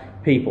Christ's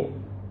people.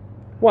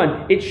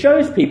 One, it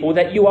shows people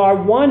that you are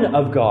one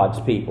of God's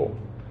people.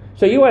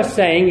 So you are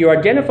saying, you're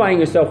identifying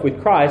yourself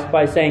with Christ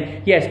by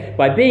saying, yes,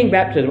 by being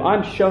baptized,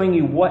 I'm showing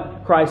you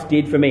what Christ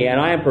did for me, and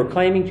I am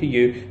proclaiming to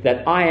you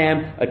that I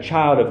am a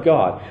child of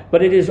God.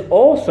 But it is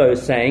also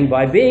saying,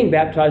 by being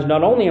baptized,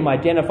 not only am I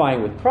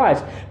identifying with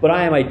Christ, but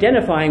I am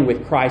identifying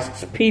with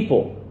Christ's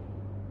people.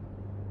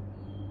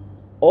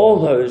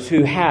 All those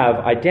who have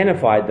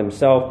identified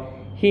themselves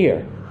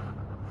here.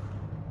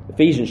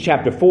 Ephesians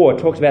chapter 4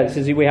 talks about it. It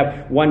says we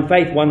have one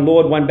faith, one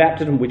Lord, one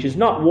baptism, which is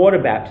not water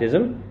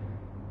baptism.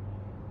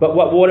 But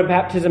what water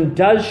baptism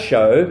does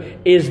show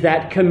is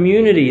that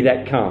community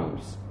that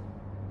comes.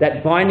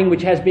 That binding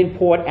which has been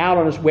poured out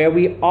on us where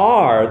we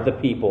are the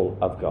people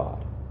of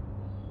God.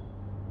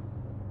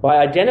 By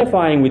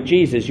identifying with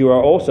Jesus, you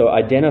are also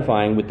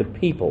identifying with the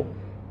people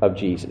of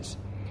Jesus.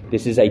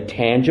 This is a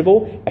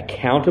tangible,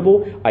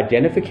 accountable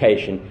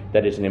identification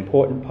that is an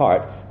important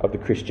part of the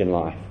Christian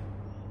life.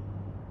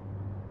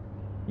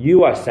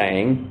 You are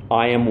saying,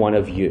 I am one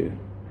of you.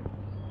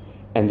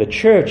 And the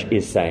church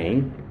is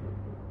saying,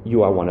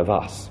 you are one of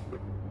us.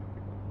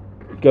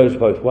 It goes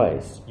both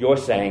ways. You're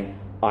saying,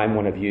 I'm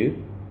one of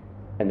you.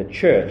 And the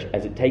church,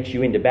 as it takes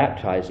you into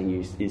baptizing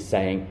you, is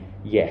saying,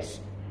 yes,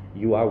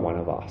 you are one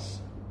of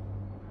us.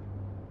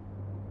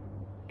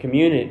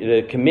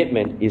 The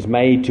commitment is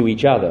made to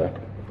each other,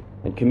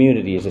 and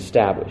community is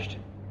established.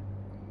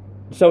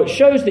 So it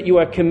shows that you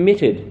are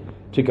committed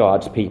to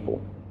God's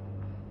people.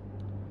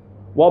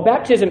 While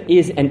baptism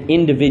is an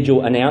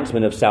individual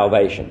announcement of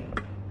salvation,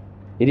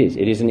 it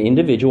is an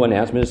individual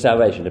announcement of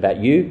salvation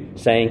about you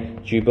saying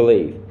that you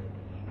believe.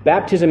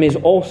 Baptism is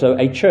also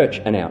a church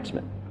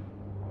announcement.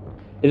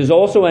 It is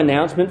also an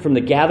announcement from the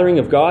gathering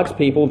of God's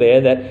people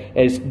there that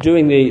is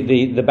doing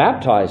the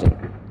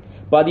baptizing.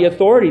 By the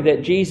authority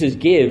that Jesus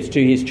gives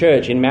to his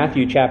church in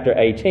Matthew chapter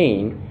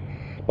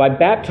 18, by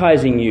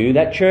baptizing you,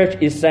 that church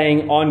is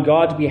saying on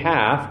God's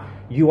behalf,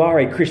 you are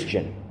a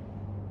Christian.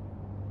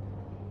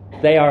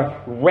 They are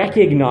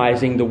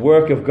recognizing the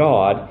work of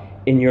God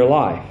in your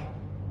life.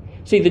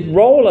 See, the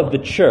role of the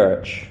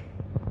church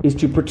is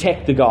to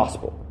protect the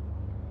gospel.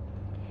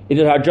 It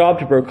is our job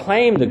to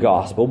proclaim the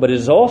gospel, but it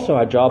is also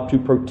our job to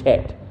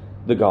protect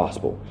the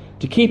gospel,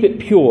 to keep it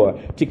pure,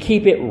 to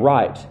keep it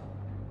right,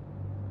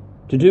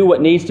 to do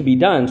what needs to be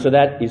done so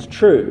that is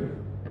true.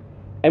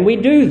 And we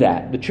do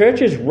that. The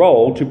church's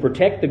role to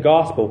protect the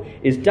gospel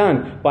is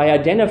done by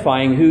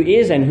identifying who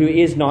is and who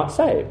is not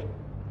saved.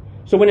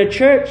 So when a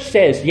church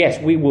says, yes,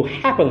 we will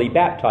happily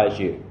baptize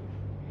you,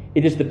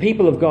 it is the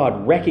people of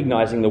God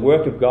recognizing the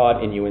work of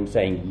God in you and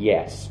saying,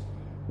 yes,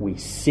 we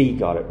see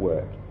God at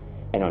work.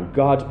 And on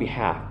God's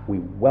behalf, we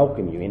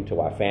welcome you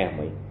into our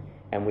family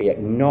and we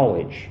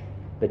acknowledge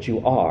that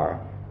you are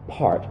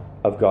part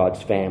of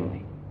God's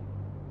family.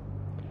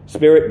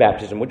 Spirit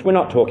baptism, which we're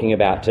not talking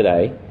about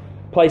today,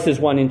 places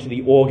one into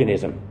the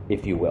organism,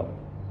 if you will.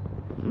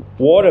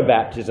 Water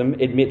baptism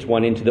admits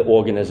one into the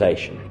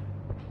organization,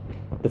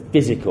 the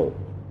physical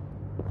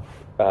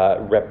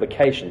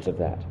replications of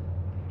that.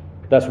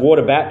 Thus,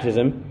 water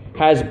baptism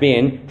has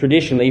been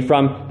traditionally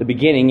from the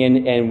beginning,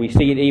 and we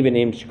see it even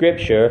in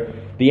Scripture,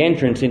 the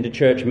entrance into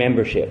church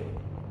membership.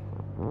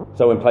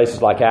 So in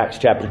places like Acts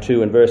chapter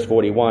 2 and verse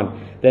 41,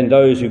 then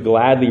those who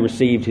gladly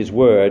received his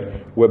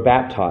word were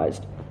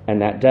baptized, and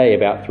that day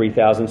about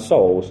 3,000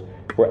 souls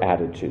were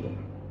added to them.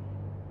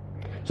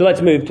 So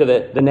let's move to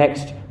the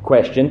next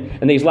question,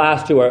 and these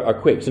last two are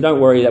quick, so don't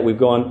worry that we've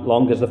gone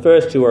long, because the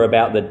first two are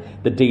about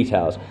the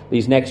details.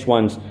 These next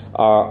ones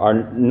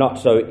are not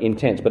so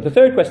intense. But the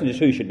third question is,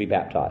 who should be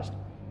baptized?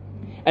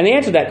 And the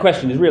answer to that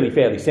question is really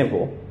fairly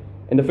simple.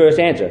 In the first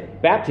answer,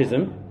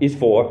 baptism is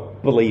for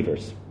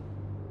believers.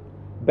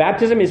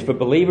 Baptism is for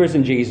believers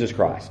in Jesus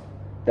Christ.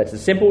 That's a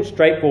simple,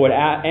 straightforward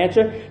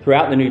answer.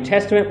 Throughout the New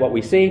Testament, what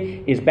we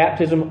see is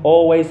baptism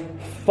always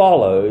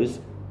follows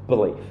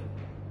belief.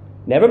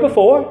 Never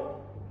before.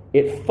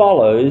 It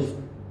follows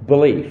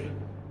belief.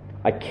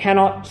 I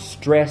cannot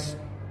stress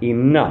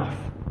enough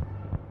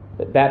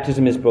that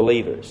baptism is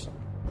believers.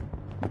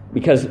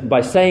 Because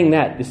by saying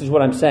that, this is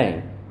what I'm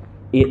saying,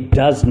 it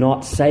does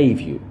not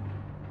save you.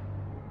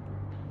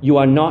 You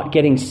are not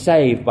getting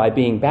saved by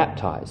being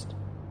baptized.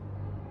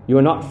 You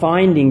are not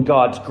finding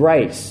God's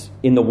grace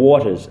in the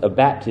waters of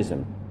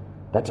baptism.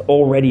 That's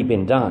already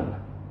been done.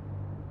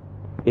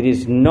 It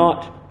is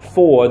not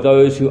for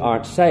those who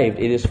aren't saved.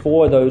 It is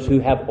for those who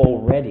have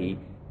already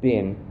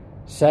been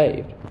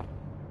saved.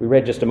 We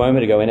read just a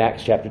moment ago in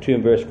Acts chapter 2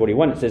 and verse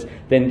 41, it says,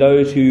 then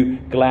those who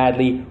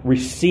gladly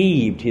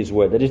received his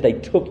word, that is, they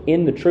took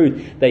in the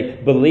truth, they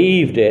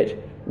believed it,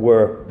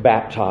 were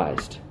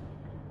baptized.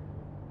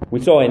 We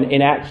saw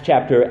in Acts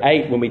chapter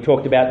 8 when we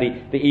talked about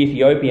the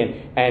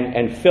Ethiopian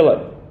and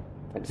Philip.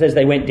 It says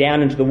they went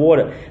down into the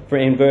water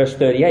in verse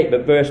 38,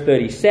 but verse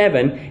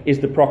 37 is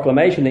the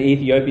proclamation. The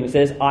Ethiopian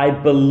says, I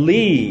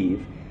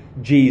believe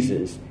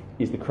Jesus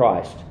is the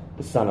Christ,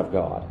 the Son of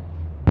God.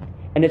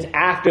 And it's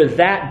after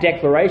that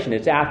declaration,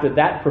 it's after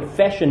that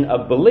profession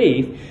of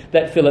belief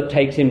that Philip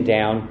takes him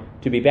down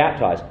to be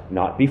baptized.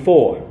 Not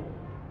before,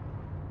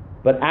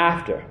 but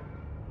after.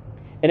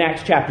 In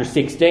Acts chapter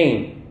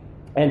 16,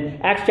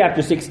 and Acts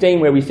chapter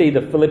 16 where we see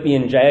the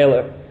Philippian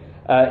jailer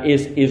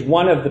is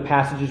one of the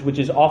passages which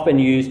is often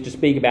used to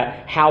speak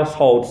about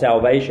household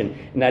salvation.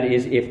 And that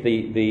is, if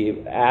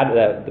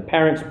the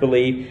parents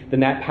believe, then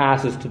that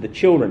passes to the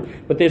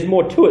children. But there's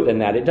more to it than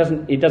that. It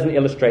doesn't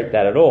illustrate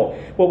that at all.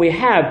 What we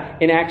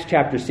have in Acts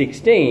chapter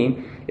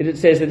 16 is it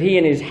says that he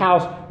and his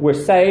house were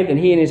saved and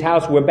he and his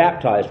house were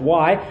baptized.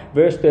 Why?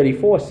 Verse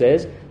 34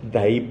 says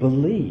they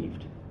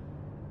believed.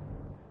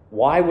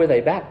 Why were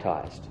they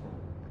baptized?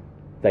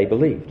 They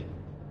believed.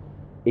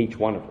 Each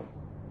one of them.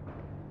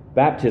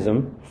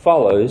 Baptism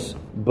follows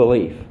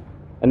belief.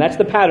 And that's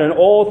the pattern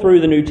all through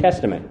the New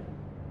Testament.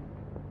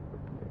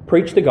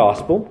 Preach the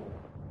gospel,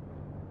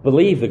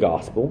 believe the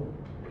gospel,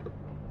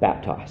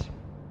 baptize.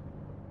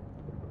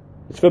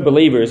 It's for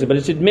believers, but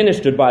it's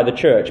administered by the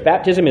church.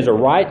 Baptism is a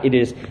rite. It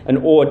is an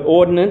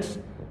ordinance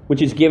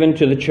which is given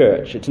to the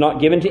church. It's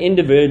not given to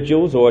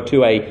individuals or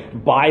to a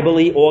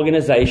Bible-y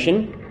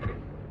organization.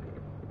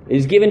 It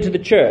is given to the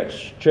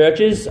church.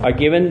 Churches are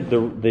given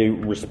the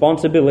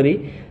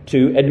responsibility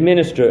to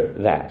administer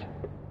that.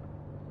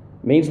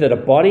 It means that a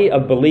body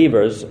of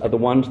believers are the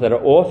ones that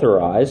are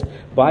authorized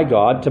by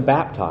God to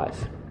baptize.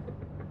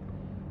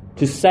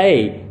 To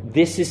say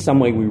this is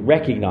someone we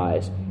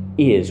recognize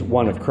is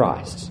one of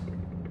Christ's.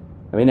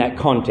 I mean, in that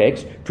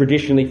context,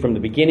 traditionally from the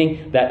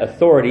beginning, that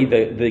authority,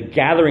 the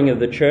gathering of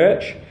the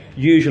church,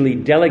 usually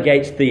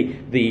delegates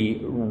the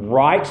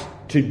right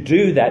to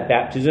do that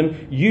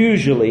baptism,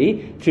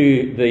 usually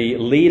to the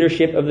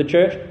leadership of the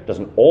church.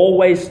 Doesn't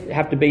always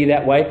have to be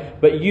that way,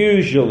 but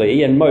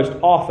usually and most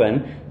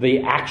often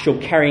the actual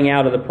carrying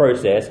out of the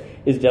process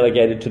is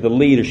delegated to the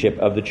leadership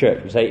of the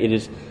church. We say it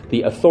is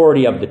the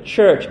authority of the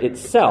church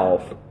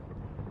itself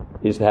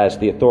has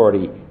the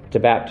authority to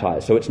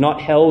baptize. So it's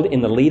not held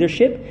in the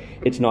leadership,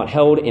 it's not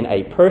held in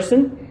a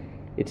person,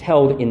 it's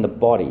held in the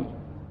body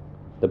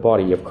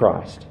of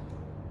Christ.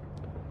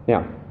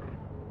 Now,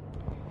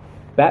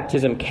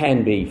 baptism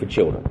can be for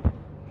children.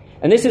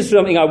 And this is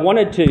something I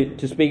wanted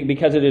to speak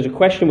because it is a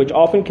question which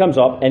often comes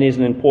up and is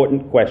an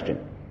important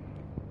question.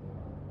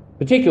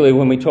 Particularly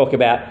when we talk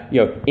about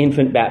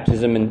infant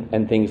baptism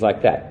and things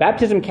like that.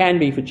 Baptism can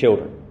be for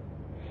children.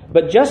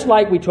 But just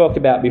like we talked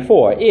about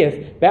before,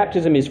 if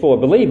baptism is for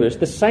believers,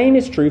 the same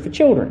is true for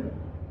children.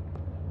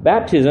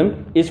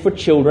 Baptism is for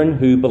children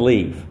who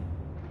believe.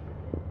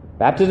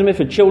 Baptism is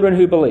for children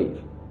who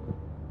believe.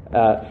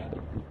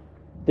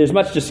 There's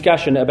much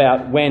discussion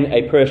about when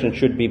a person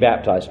should be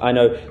baptized. I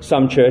know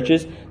some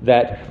churches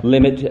that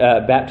limit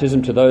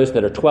baptism to those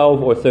that are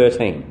 12 or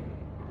 13.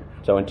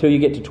 So until you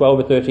get to 12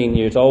 or 13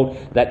 years old,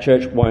 that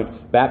church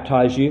won't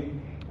baptize you.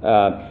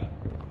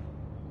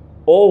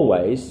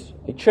 Always,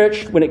 a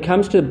church, when it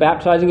comes to the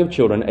baptizing of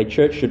children, a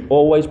church should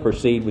always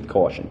proceed with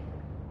caution.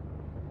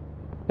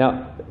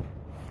 Now,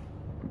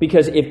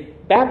 because if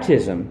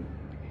baptism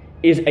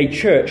is a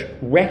church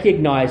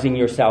recognizing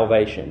your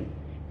salvation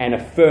and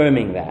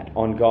affirming that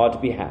on God's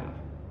behalf,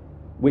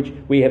 which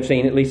we have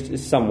seen at least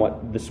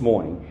somewhat this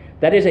morning,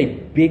 that is a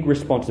big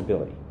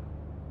responsibility.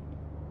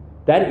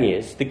 That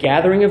is the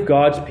gathering of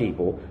God's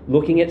people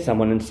looking at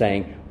someone and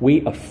saying,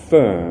 we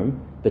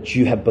affirm that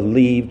you have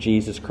believed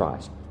Jesus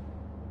Christ.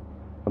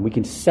 And we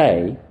can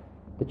say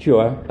that you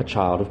are a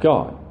child of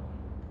God.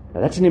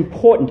 Now that's an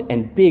important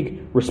and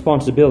big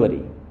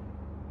responsibility.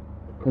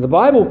 Now, the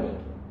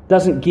Bible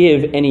doesn't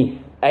give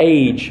any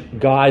age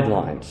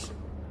guidelines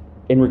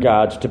in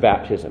regards to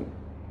baptism.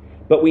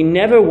 But we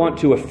never want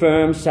to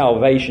affirm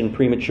salvation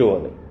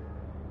prematurely.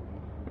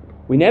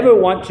 We never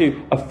want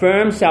to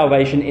affirm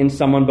salvation in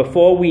someone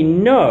before we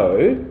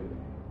know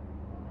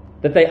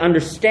that they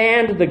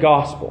understand the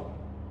gospel.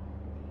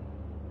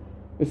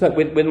 It's like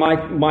with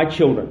my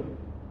children.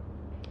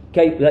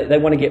 Okay, they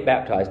want to get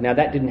baptized. Now,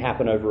 that didn't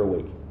happen over a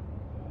week.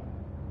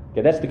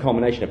 Okay, that's the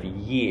culmination of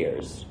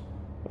years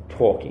of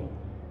talking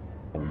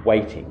and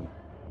waiting,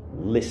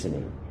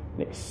 listening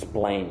and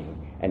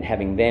explaining and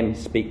having them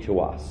speak to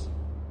us.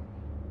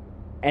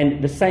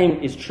 And the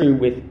same is true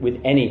with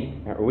any.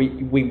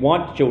 We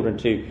want children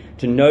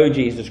to know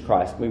Jesus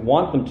Christ. We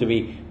want them to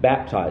be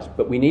baptized,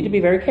 but we need to be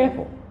very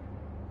careful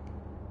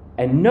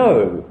and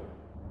know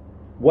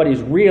what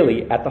is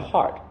really at the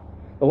heart.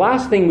 The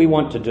last thing we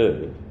want to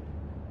do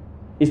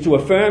is to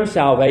affirm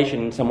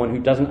salvation in someone who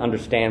doesn't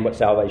understand what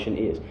salvation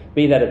is,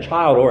 be that a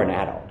child or an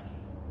adult.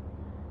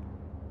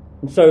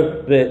 And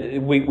so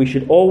we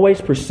should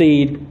always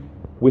proceed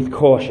with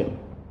caution.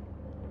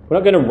 We're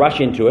not going to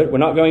rush into it. We're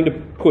not going to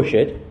push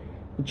it.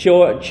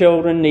 The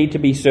children need to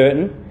be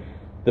certain.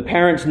 The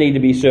parents need to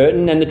be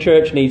certain. And the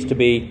church needs to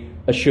be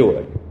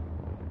assured.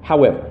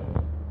 However,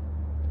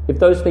 if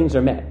those things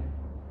are met,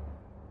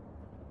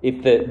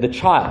 if the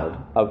child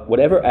of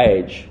whatever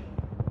age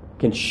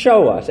can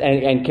show us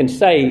and can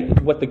say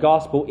what the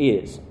gospel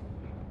is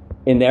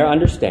in their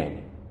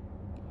understanding,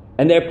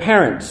 and their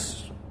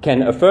parents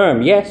can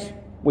affirm, yes,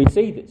 we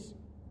see this,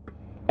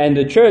 and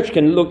the church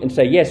can look and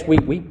say, yes, we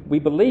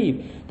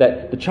believe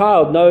that the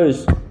child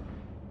knows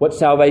what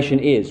salvation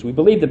is, we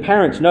believe the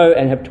parents know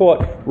and have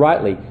taught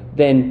rightly,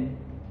 then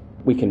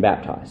we can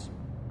baptize.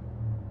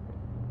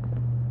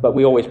 But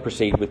we always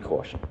proceed with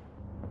caution.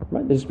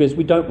 Right? This is because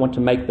we don't want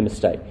to make the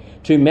mistake.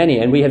 Too many,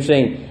 and we have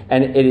seen,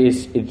 and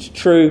it's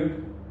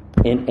true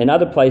in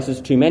other places,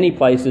 too many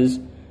places,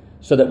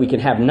 so that we can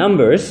have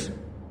numbers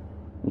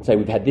and say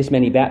we've had this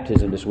many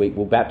baptisms this week,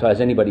 we'll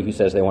baptize anybody who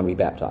says they want to be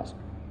baptized.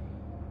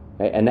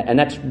 Okay? And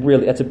that's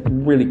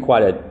really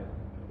quite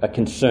a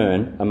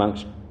concern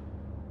amongst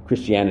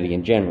Christianity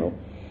in general.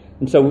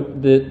 And so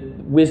the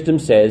wisdom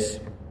says,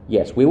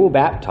 yes, we will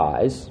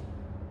baptize,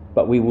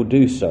 but we will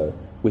do so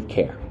with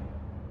care.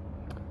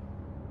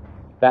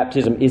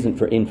 Baptism isn't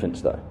for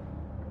infants, though.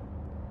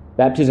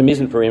 Baptism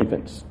isn't for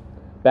infants.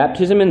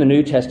 Baptism in the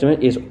New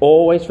Testament is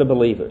always for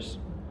believers.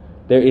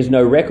 There is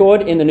no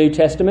record in the New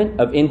Testament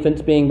of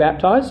infants being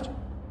baptized.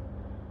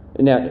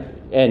 Now,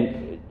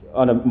 and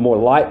on a more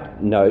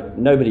light note,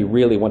 nobody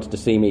really wants to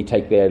see me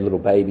take their little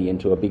baby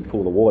into a big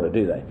pool of water,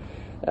 do they?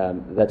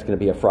 That's going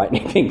to be a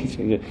frightening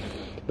thing.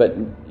 But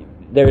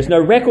there is no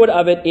record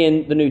of it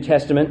in the New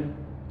Testament.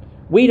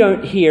 We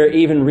don't here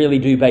even really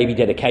do baby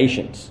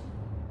dedications.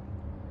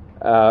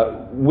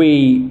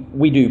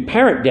 We do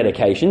parent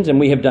dedications, and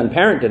we have done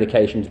parent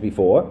dedications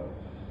before,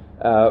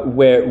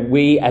 where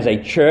we as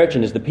a church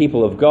and as the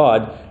people of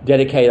God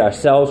dedicate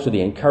ourselves to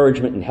the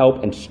encouragement and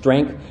help and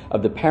strength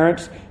of the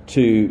parents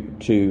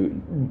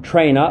to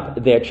train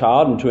up their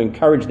child and to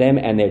encourage them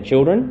and their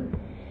children.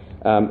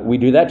 We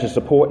do that to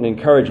support and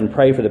encourage and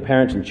pray for the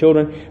parents and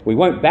children. We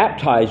won't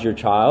baptize your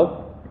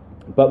child,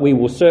 but we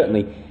will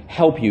certainly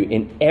help you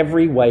in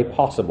every way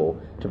possible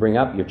to bring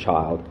up your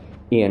child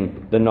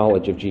in the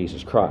knowledge of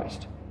Jesus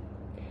Christ.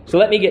 So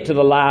let me get to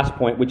the last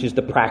point, which is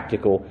the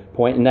practical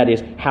point, and that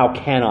is, how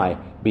can I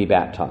be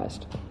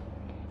baptized?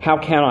 How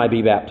can I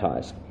be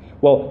baptized?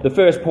 Well, the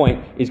first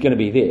point is going to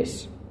be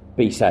this: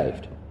 be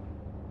saved.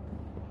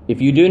 If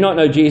you do not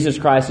know Jesus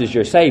Christ as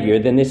your Savior,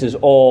 then this is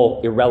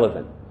all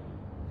irrelevant.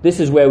 This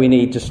is where we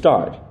need to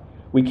start.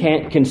 We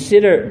can't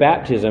consider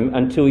baptism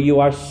until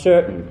you are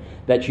certain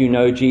that you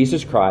know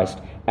Jesus Christ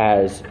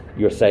as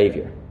your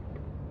Savior.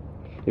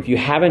 If you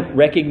haven't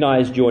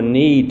recognized your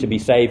need to be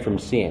saved from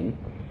sin,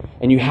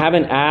 and you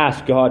haven't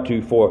asked God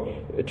to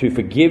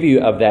forgive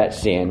you of that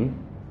sin,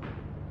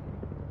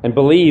 and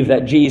believe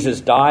that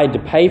Jesus died to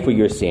pay for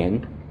your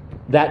sin,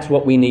 that's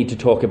what we need to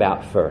talk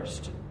about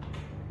first.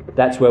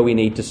 That's where we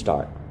need to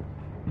start,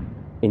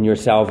 in your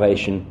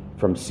salvation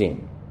from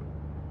sin.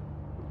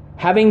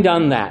 Having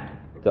done that,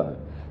 though,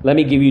 let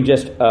me give you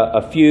just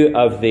a few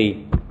of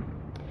the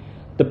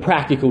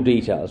practical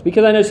details,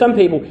 because I know some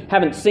people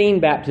haven't seen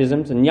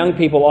baptisms and young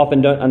people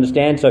often don't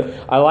understand, so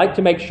I like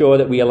to make sure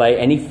that we allay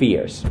any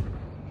fears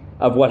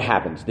of what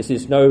happens. This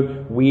is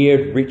no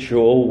weird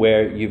ritual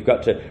where you've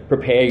got to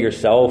prepare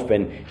yourself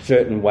in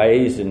certain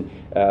ways and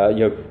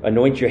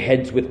anoint your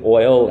heads with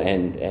oil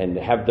and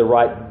have the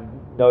right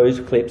nose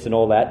clips and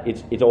all that.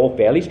 It's all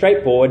fairly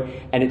straightforward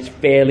and it's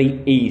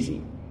fairly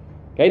easy.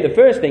 Okay, the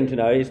first thing to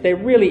know is there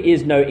really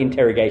is no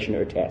interrogation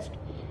or test.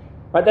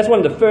 Right, that's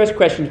one of the first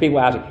questions people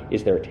ask: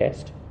 is there a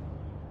test?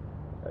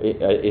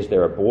 Is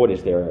there a board?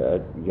 Is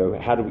there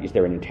is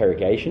there an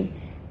interrogation?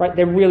 Right,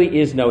 there really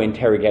is no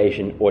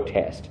interrogation or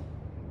test.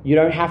 You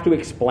don't have to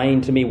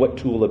explain to me what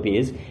tulip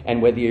is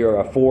and whether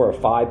you're a 4 or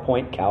 5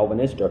 point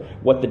Calvinist or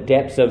what the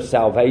depths of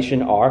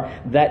salvation are.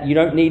 That you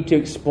don't need to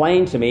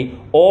explain to me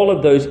all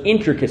of those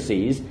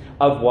intricacies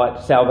of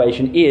what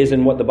salvation is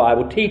and what the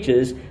Bible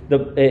teaches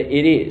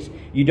it is.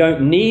 You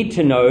don't need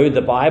to know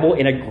the Bible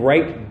in a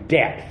great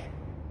depth.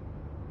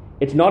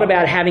 It's not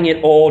about having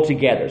it all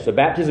together. So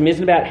baptism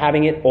isn't about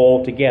having it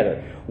all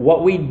together.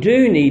 What we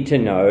do need to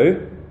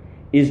know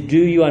is, do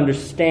you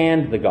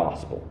understand the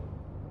gospel?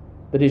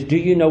 That is, do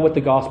you know what the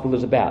gospel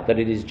is about? That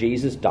it is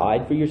Jesus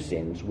died for your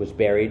sins, was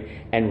buried,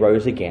 and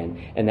rose again,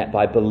 and that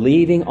by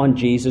believing on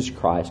Jesus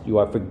Christ, you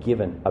are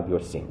forgiven of your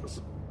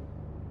sins.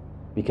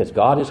 Because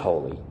God is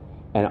holy,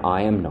 and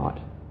I am not,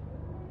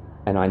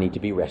 and I need to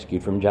be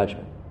rescued from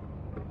judgment.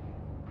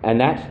 And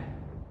that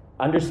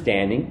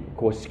understanding, of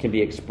course, can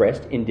be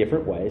expressed in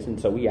different ways, and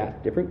so we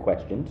ask different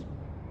questions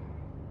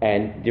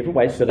and different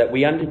ways so that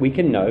we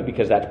can know,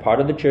 because that's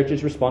part of the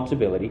church's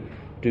responsibility,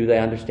 do they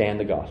understand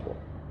the gospel?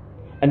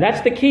 And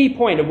that's the key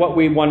point of what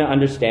we want to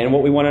understand and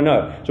what we want to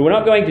know. So we're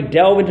not going to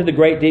delve into the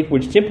great deep.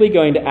 We're simply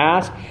going to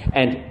ask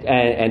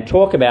and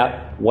talk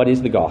about what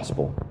is the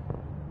gospel.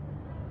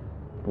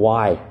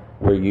 Why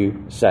were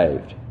you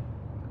saved?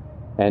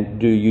 And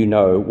do you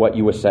know what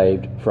you were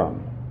saved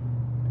from?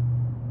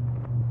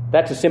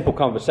 That's a simple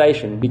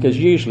conversation, because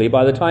usually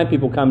by the time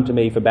people come to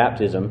me for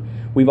baptism,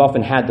 we've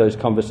often had those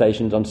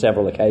conversations on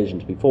several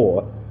occasions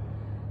before.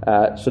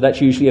 So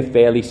that's usually a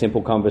fairly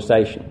simple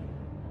conversation.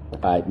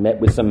 I met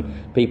with some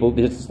people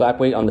this last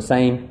week on the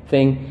same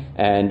thing,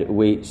 and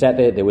we sat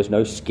there. There was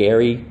no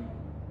scary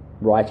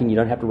writing. You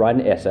don't have to write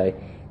an essay.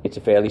 It's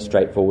a fairly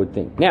straightforward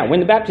thing. Now, when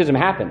the baptism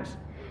happens,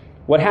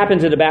 what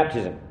happens at a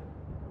baptism?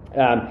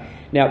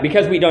 Now,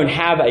 because we don't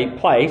have a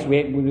place,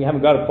 we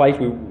haven't got a place,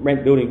 we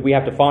rent buildings, we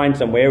have to find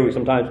somewhere,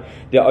 sometimes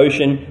the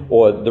ocean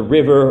or the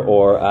river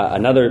or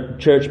another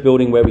church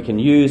building where we can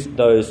use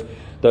those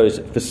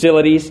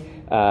facilities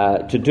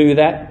to do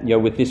that.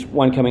 With this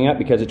one coming up,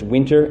 because it's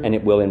winter and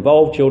it will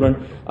involve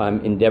children,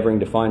 I'm endeavouring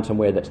to find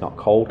somewhere that's not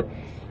cold.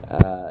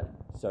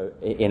 So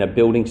in a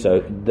building, so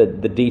the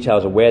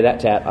details of where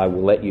that's at, I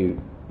will let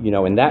you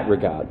know in that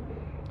regard.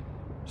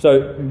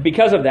 So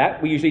because of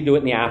that, we usually do it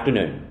in the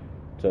afternoon.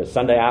 So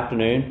Sunday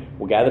afternoon,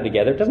 we'll gather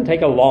together. It doesn't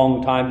take a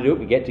long time to do it.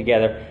 We get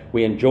together,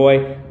 we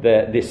enjoy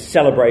this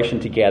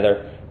celebration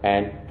together,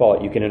 and follow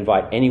it. You can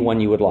invite anyone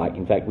you would like.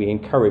 In fact, we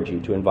encourage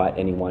you to invite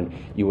anyone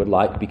you would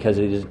like, because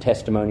it is a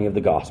testimony of the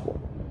gospel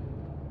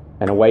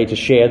and a way to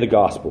share the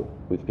gospel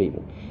with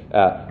people.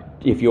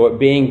 If you're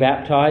being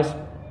baptized,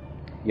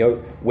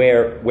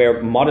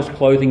 wear modest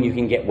clothing you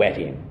can get wet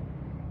in.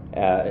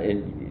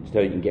 So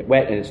you can get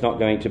wet, and it's not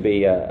going to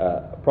be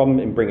a problem.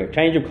 And bring a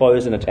change of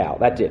clothes and a towel.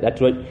 That's it.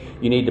 That's what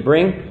you need to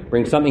bring.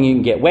 Bring something you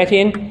can get wet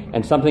in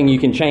and something you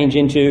can change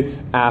into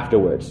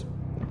afterwards.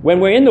 When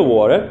we're in the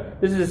water,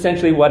 this is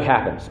essentially what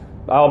happens.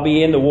 I'll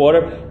be in the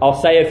water. I'll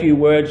say a few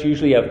words,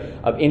 usually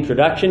of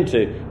introduction,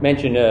 to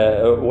mention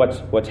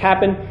what's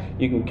happened.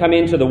 You can come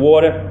into the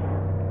water.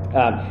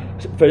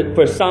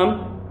 For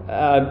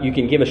some, you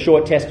can give a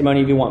short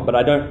testimony if you want, but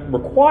I don't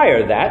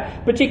require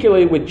that,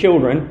 particularly with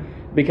children,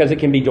 because it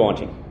can be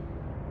daunting.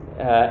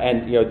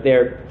 And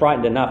they're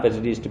frightened enough as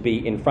it is to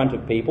be in front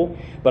of people.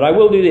 But I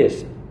will do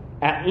this.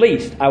 At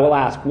least I will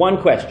ask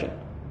one question.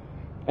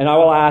 And I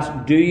will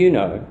ask, do you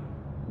know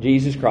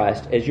Jesus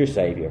Christ as your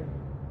Saviour,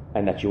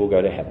 and that you will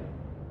go to heaven?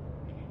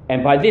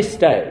 And by this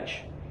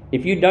stage,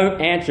 if you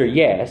don't answer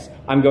yes,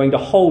 I'm going to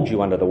hold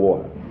you under the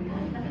water.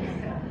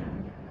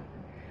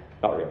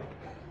 Not really.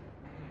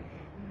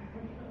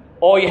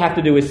 All you have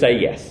to do is say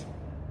yes.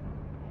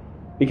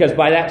 Because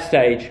by that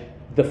stage,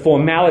 the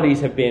formalities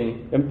have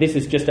been, this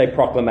is just a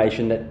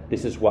proclamation that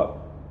this is what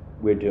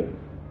we're doing.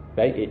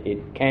 Okay?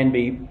 It can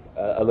be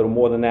a little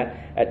more than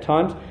that at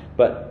times,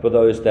 but for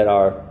those that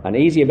are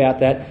uneasy about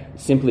that,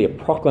 simply a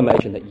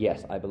proclamation that,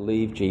 yes, I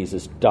believe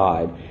Jesus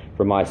died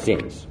for my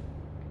sins.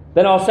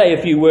 Then I'll say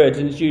a few words,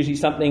 and it's usually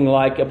something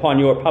like, upon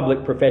your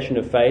public profession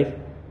of faith,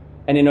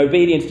 and in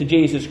obedience to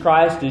Jesus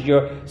Christ as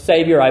your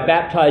Saviour, I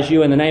baptize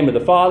you in the name of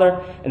the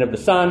Father, and of the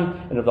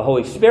Son, and of the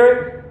Holy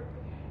Spirit.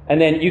 And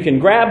then you can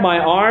grab my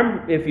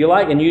arm, if you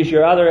like, and use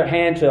your other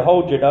hand to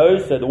hold your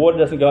nose so the water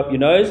doesn't go up your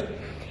nose.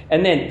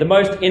 And then the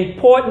most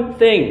important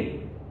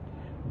thing,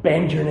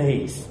 bend your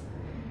knees.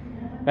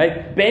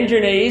 Okay? Bend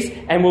your knees,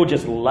 and we'll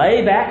just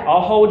lay back.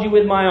 I'll hold you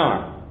with my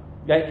arm.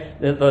 Okay?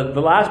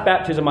 The last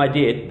baptism I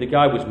did, the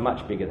guy was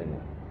much bigger than me.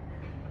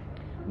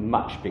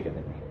 Much bigger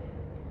than me.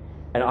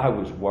 And I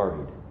was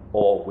worried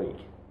all week.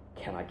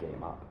 Can I get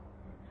him up?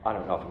 I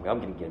don't know if I'm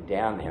going to get him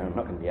down there. I'm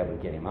not going to be able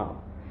to get him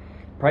up.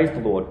 Praise the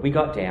Lord, we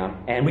got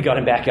down and we got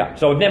him back up.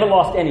 So we've never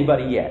lost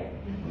anybody yet,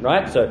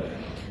 right? So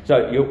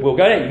we'll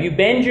go down. If you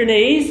bend your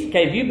knees,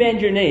 okay, if you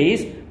bend your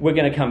knees, we're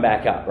going to come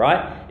back up,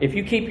 right? If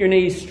you keep your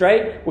knees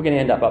straight, we're going to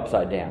end up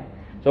upside down.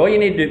 So all you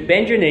need to do,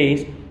 bend your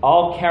knees,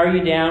 I'll carry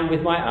you down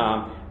with my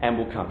arm, and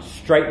we'll come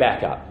straight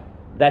back up.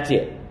 That's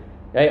it.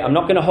 Okay? I'm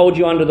not going to hold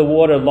you under the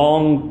water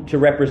long to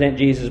represent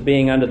Jesus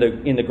being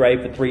in the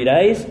grave for 3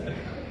 days.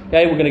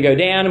 Okay, we're going to go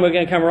down and we're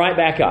going to come right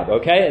back up,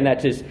 okay? And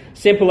that's as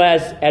simple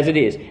as it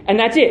is. And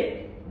that's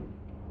it.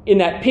 In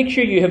that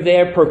picture you have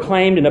there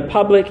proclaimed in a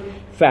public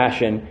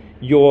fashion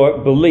your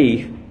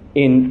belief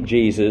in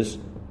Jesus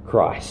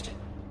Christ.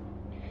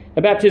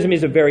 Now, baptism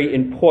is a very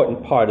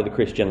important part of the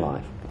Christian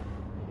life.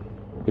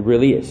 It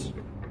really is.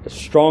 A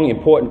strong,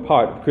 important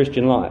part of the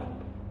Christian life.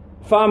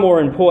 Far more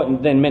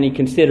important than many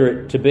consider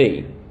it to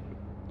be.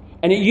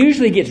 And it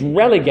usually gets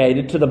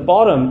relegated to the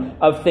bottom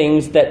of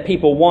things that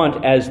people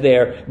want as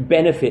their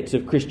benefits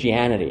of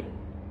Christianity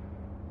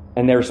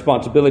and their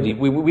responsibility.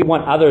 We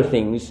want other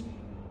things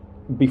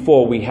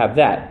before we have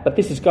that. But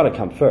this has got to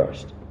come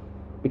first,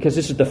 because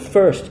this is the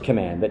first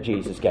command that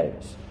Jesus gave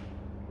us.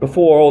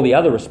 Before all the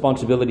other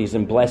responsibilities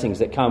and blessings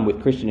that come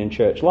with Christian and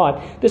church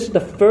life, this is the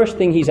first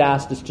thing he's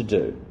asked us to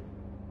do.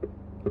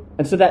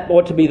 And so that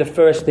ought to be the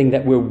first thing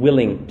that we're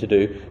willing to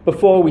do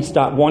before we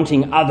start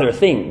wanting other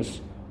things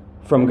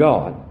from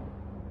God.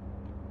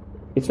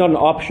 It's not an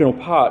optional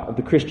part of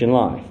the Christian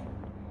life.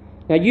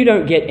 Now, you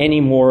don't get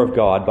any more of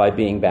God by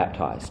being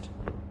baptized.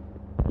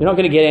 You're not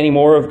going to get any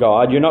more of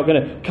God. You're not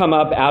going to come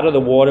up out of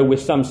the water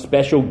with some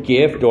special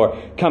gift or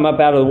come up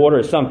out of the water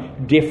as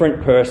some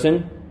different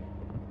person.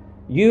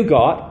 You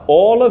got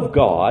all of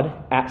God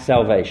at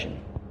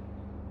salvation.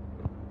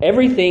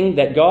 Everything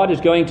that God is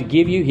going to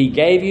give you, He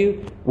gave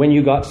you when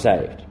you got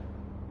saved.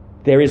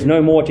 There is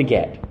no more to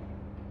get.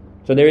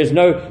 So there is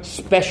no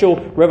special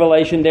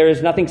revelation. There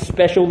is nothing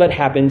special that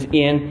happens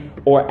in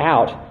or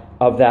out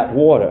of that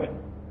water.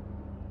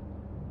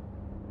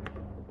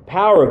 The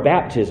power of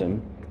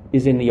baptism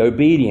is in the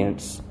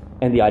obedience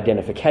and the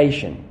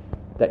identification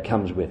that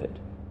comes with it.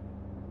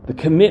 The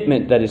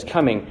commitment that is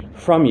coming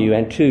from you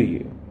and to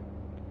you.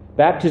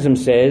 Baptism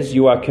says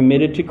you are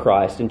committed to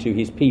Christ and to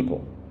His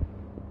people.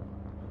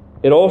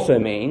 It also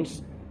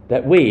means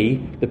that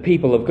we, the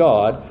people of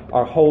God,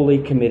 are wholly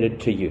committed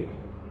to you.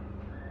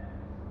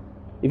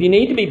 If you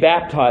need to be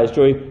baptized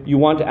or you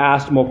want to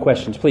ask more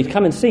questions, please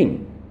come and see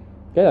me.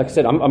 Okay, like I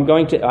said,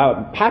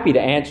 I'm happy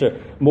to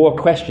answer more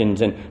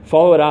questions and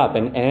follow it up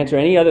and answer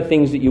any other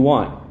things that you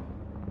want.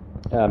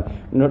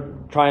 I'm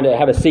not trying to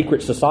have a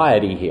secret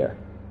society here.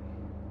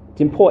 It's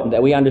important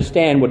that we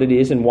understand what it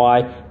is and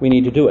why we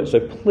need to do it.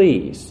 So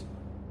please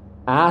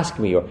ask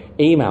me or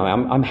email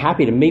me. I'm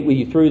happy to meet with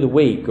you through the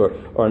week or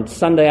on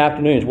Sunday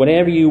afternoons.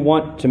 Whenever you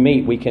want to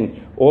meet, we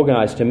can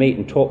organize to meet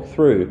and talk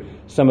through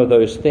some of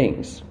those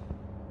things.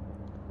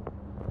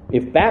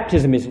 If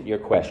baptism isn't your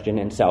question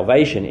and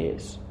salvation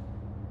is,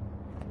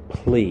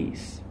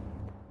 please,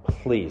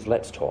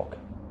 let's talk.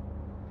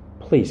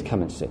 Please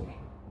come and see me.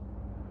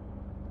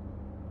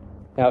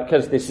 Now,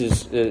 because this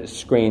is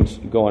screens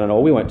going and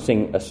all, we won't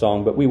sing a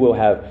song, but we will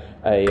have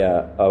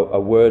a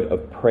word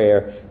of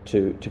prayer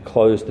to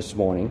close this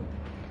morning.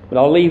 But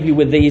I'll leave you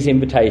with these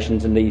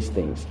invitations and these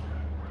things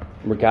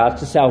in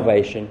regards to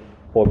salvation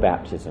or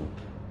baptism.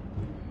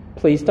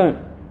 Please don't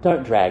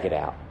drag it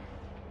out.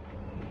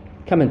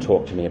 Come and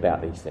talk to me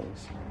about these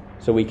things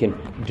so we can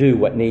do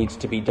what needs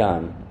to be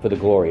done for the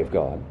glory of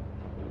God.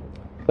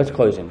 Let's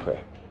close in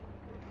prayer.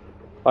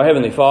 Our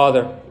Heavenly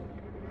Father,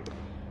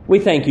 we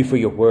thank you for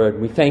your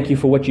word. We thank you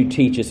for what you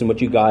teach us and what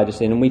you guide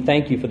us in. And we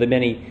thank you for the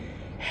many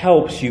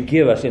helps you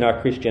give us in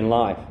our Christian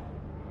life,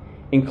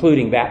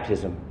 including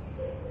baptism,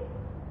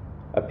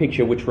 a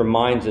picture which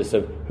reminds us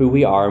of who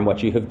we are and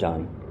what you have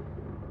done,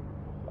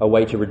 a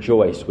way to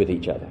rejoice with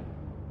each other.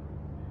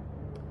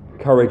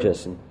 Encourage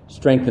us and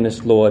strengthen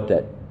us, Lord,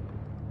 that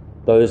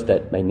those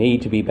that may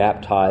need to be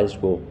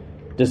baptized will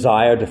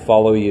desire to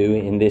follow you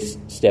in this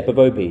step of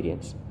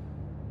obedience.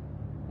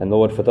 And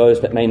Lord, for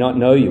those that may not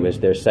know you as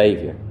their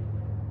Savior,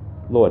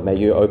 Lord, may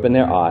you open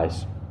their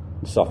eyes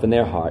and soften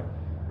their heart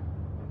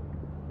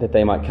that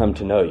they might come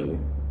to know you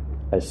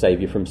as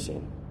Savior from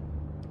sin.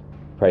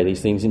 Pray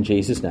these things in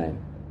Jesus'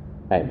 name.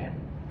 Amen.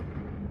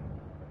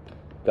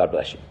 God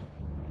bless you.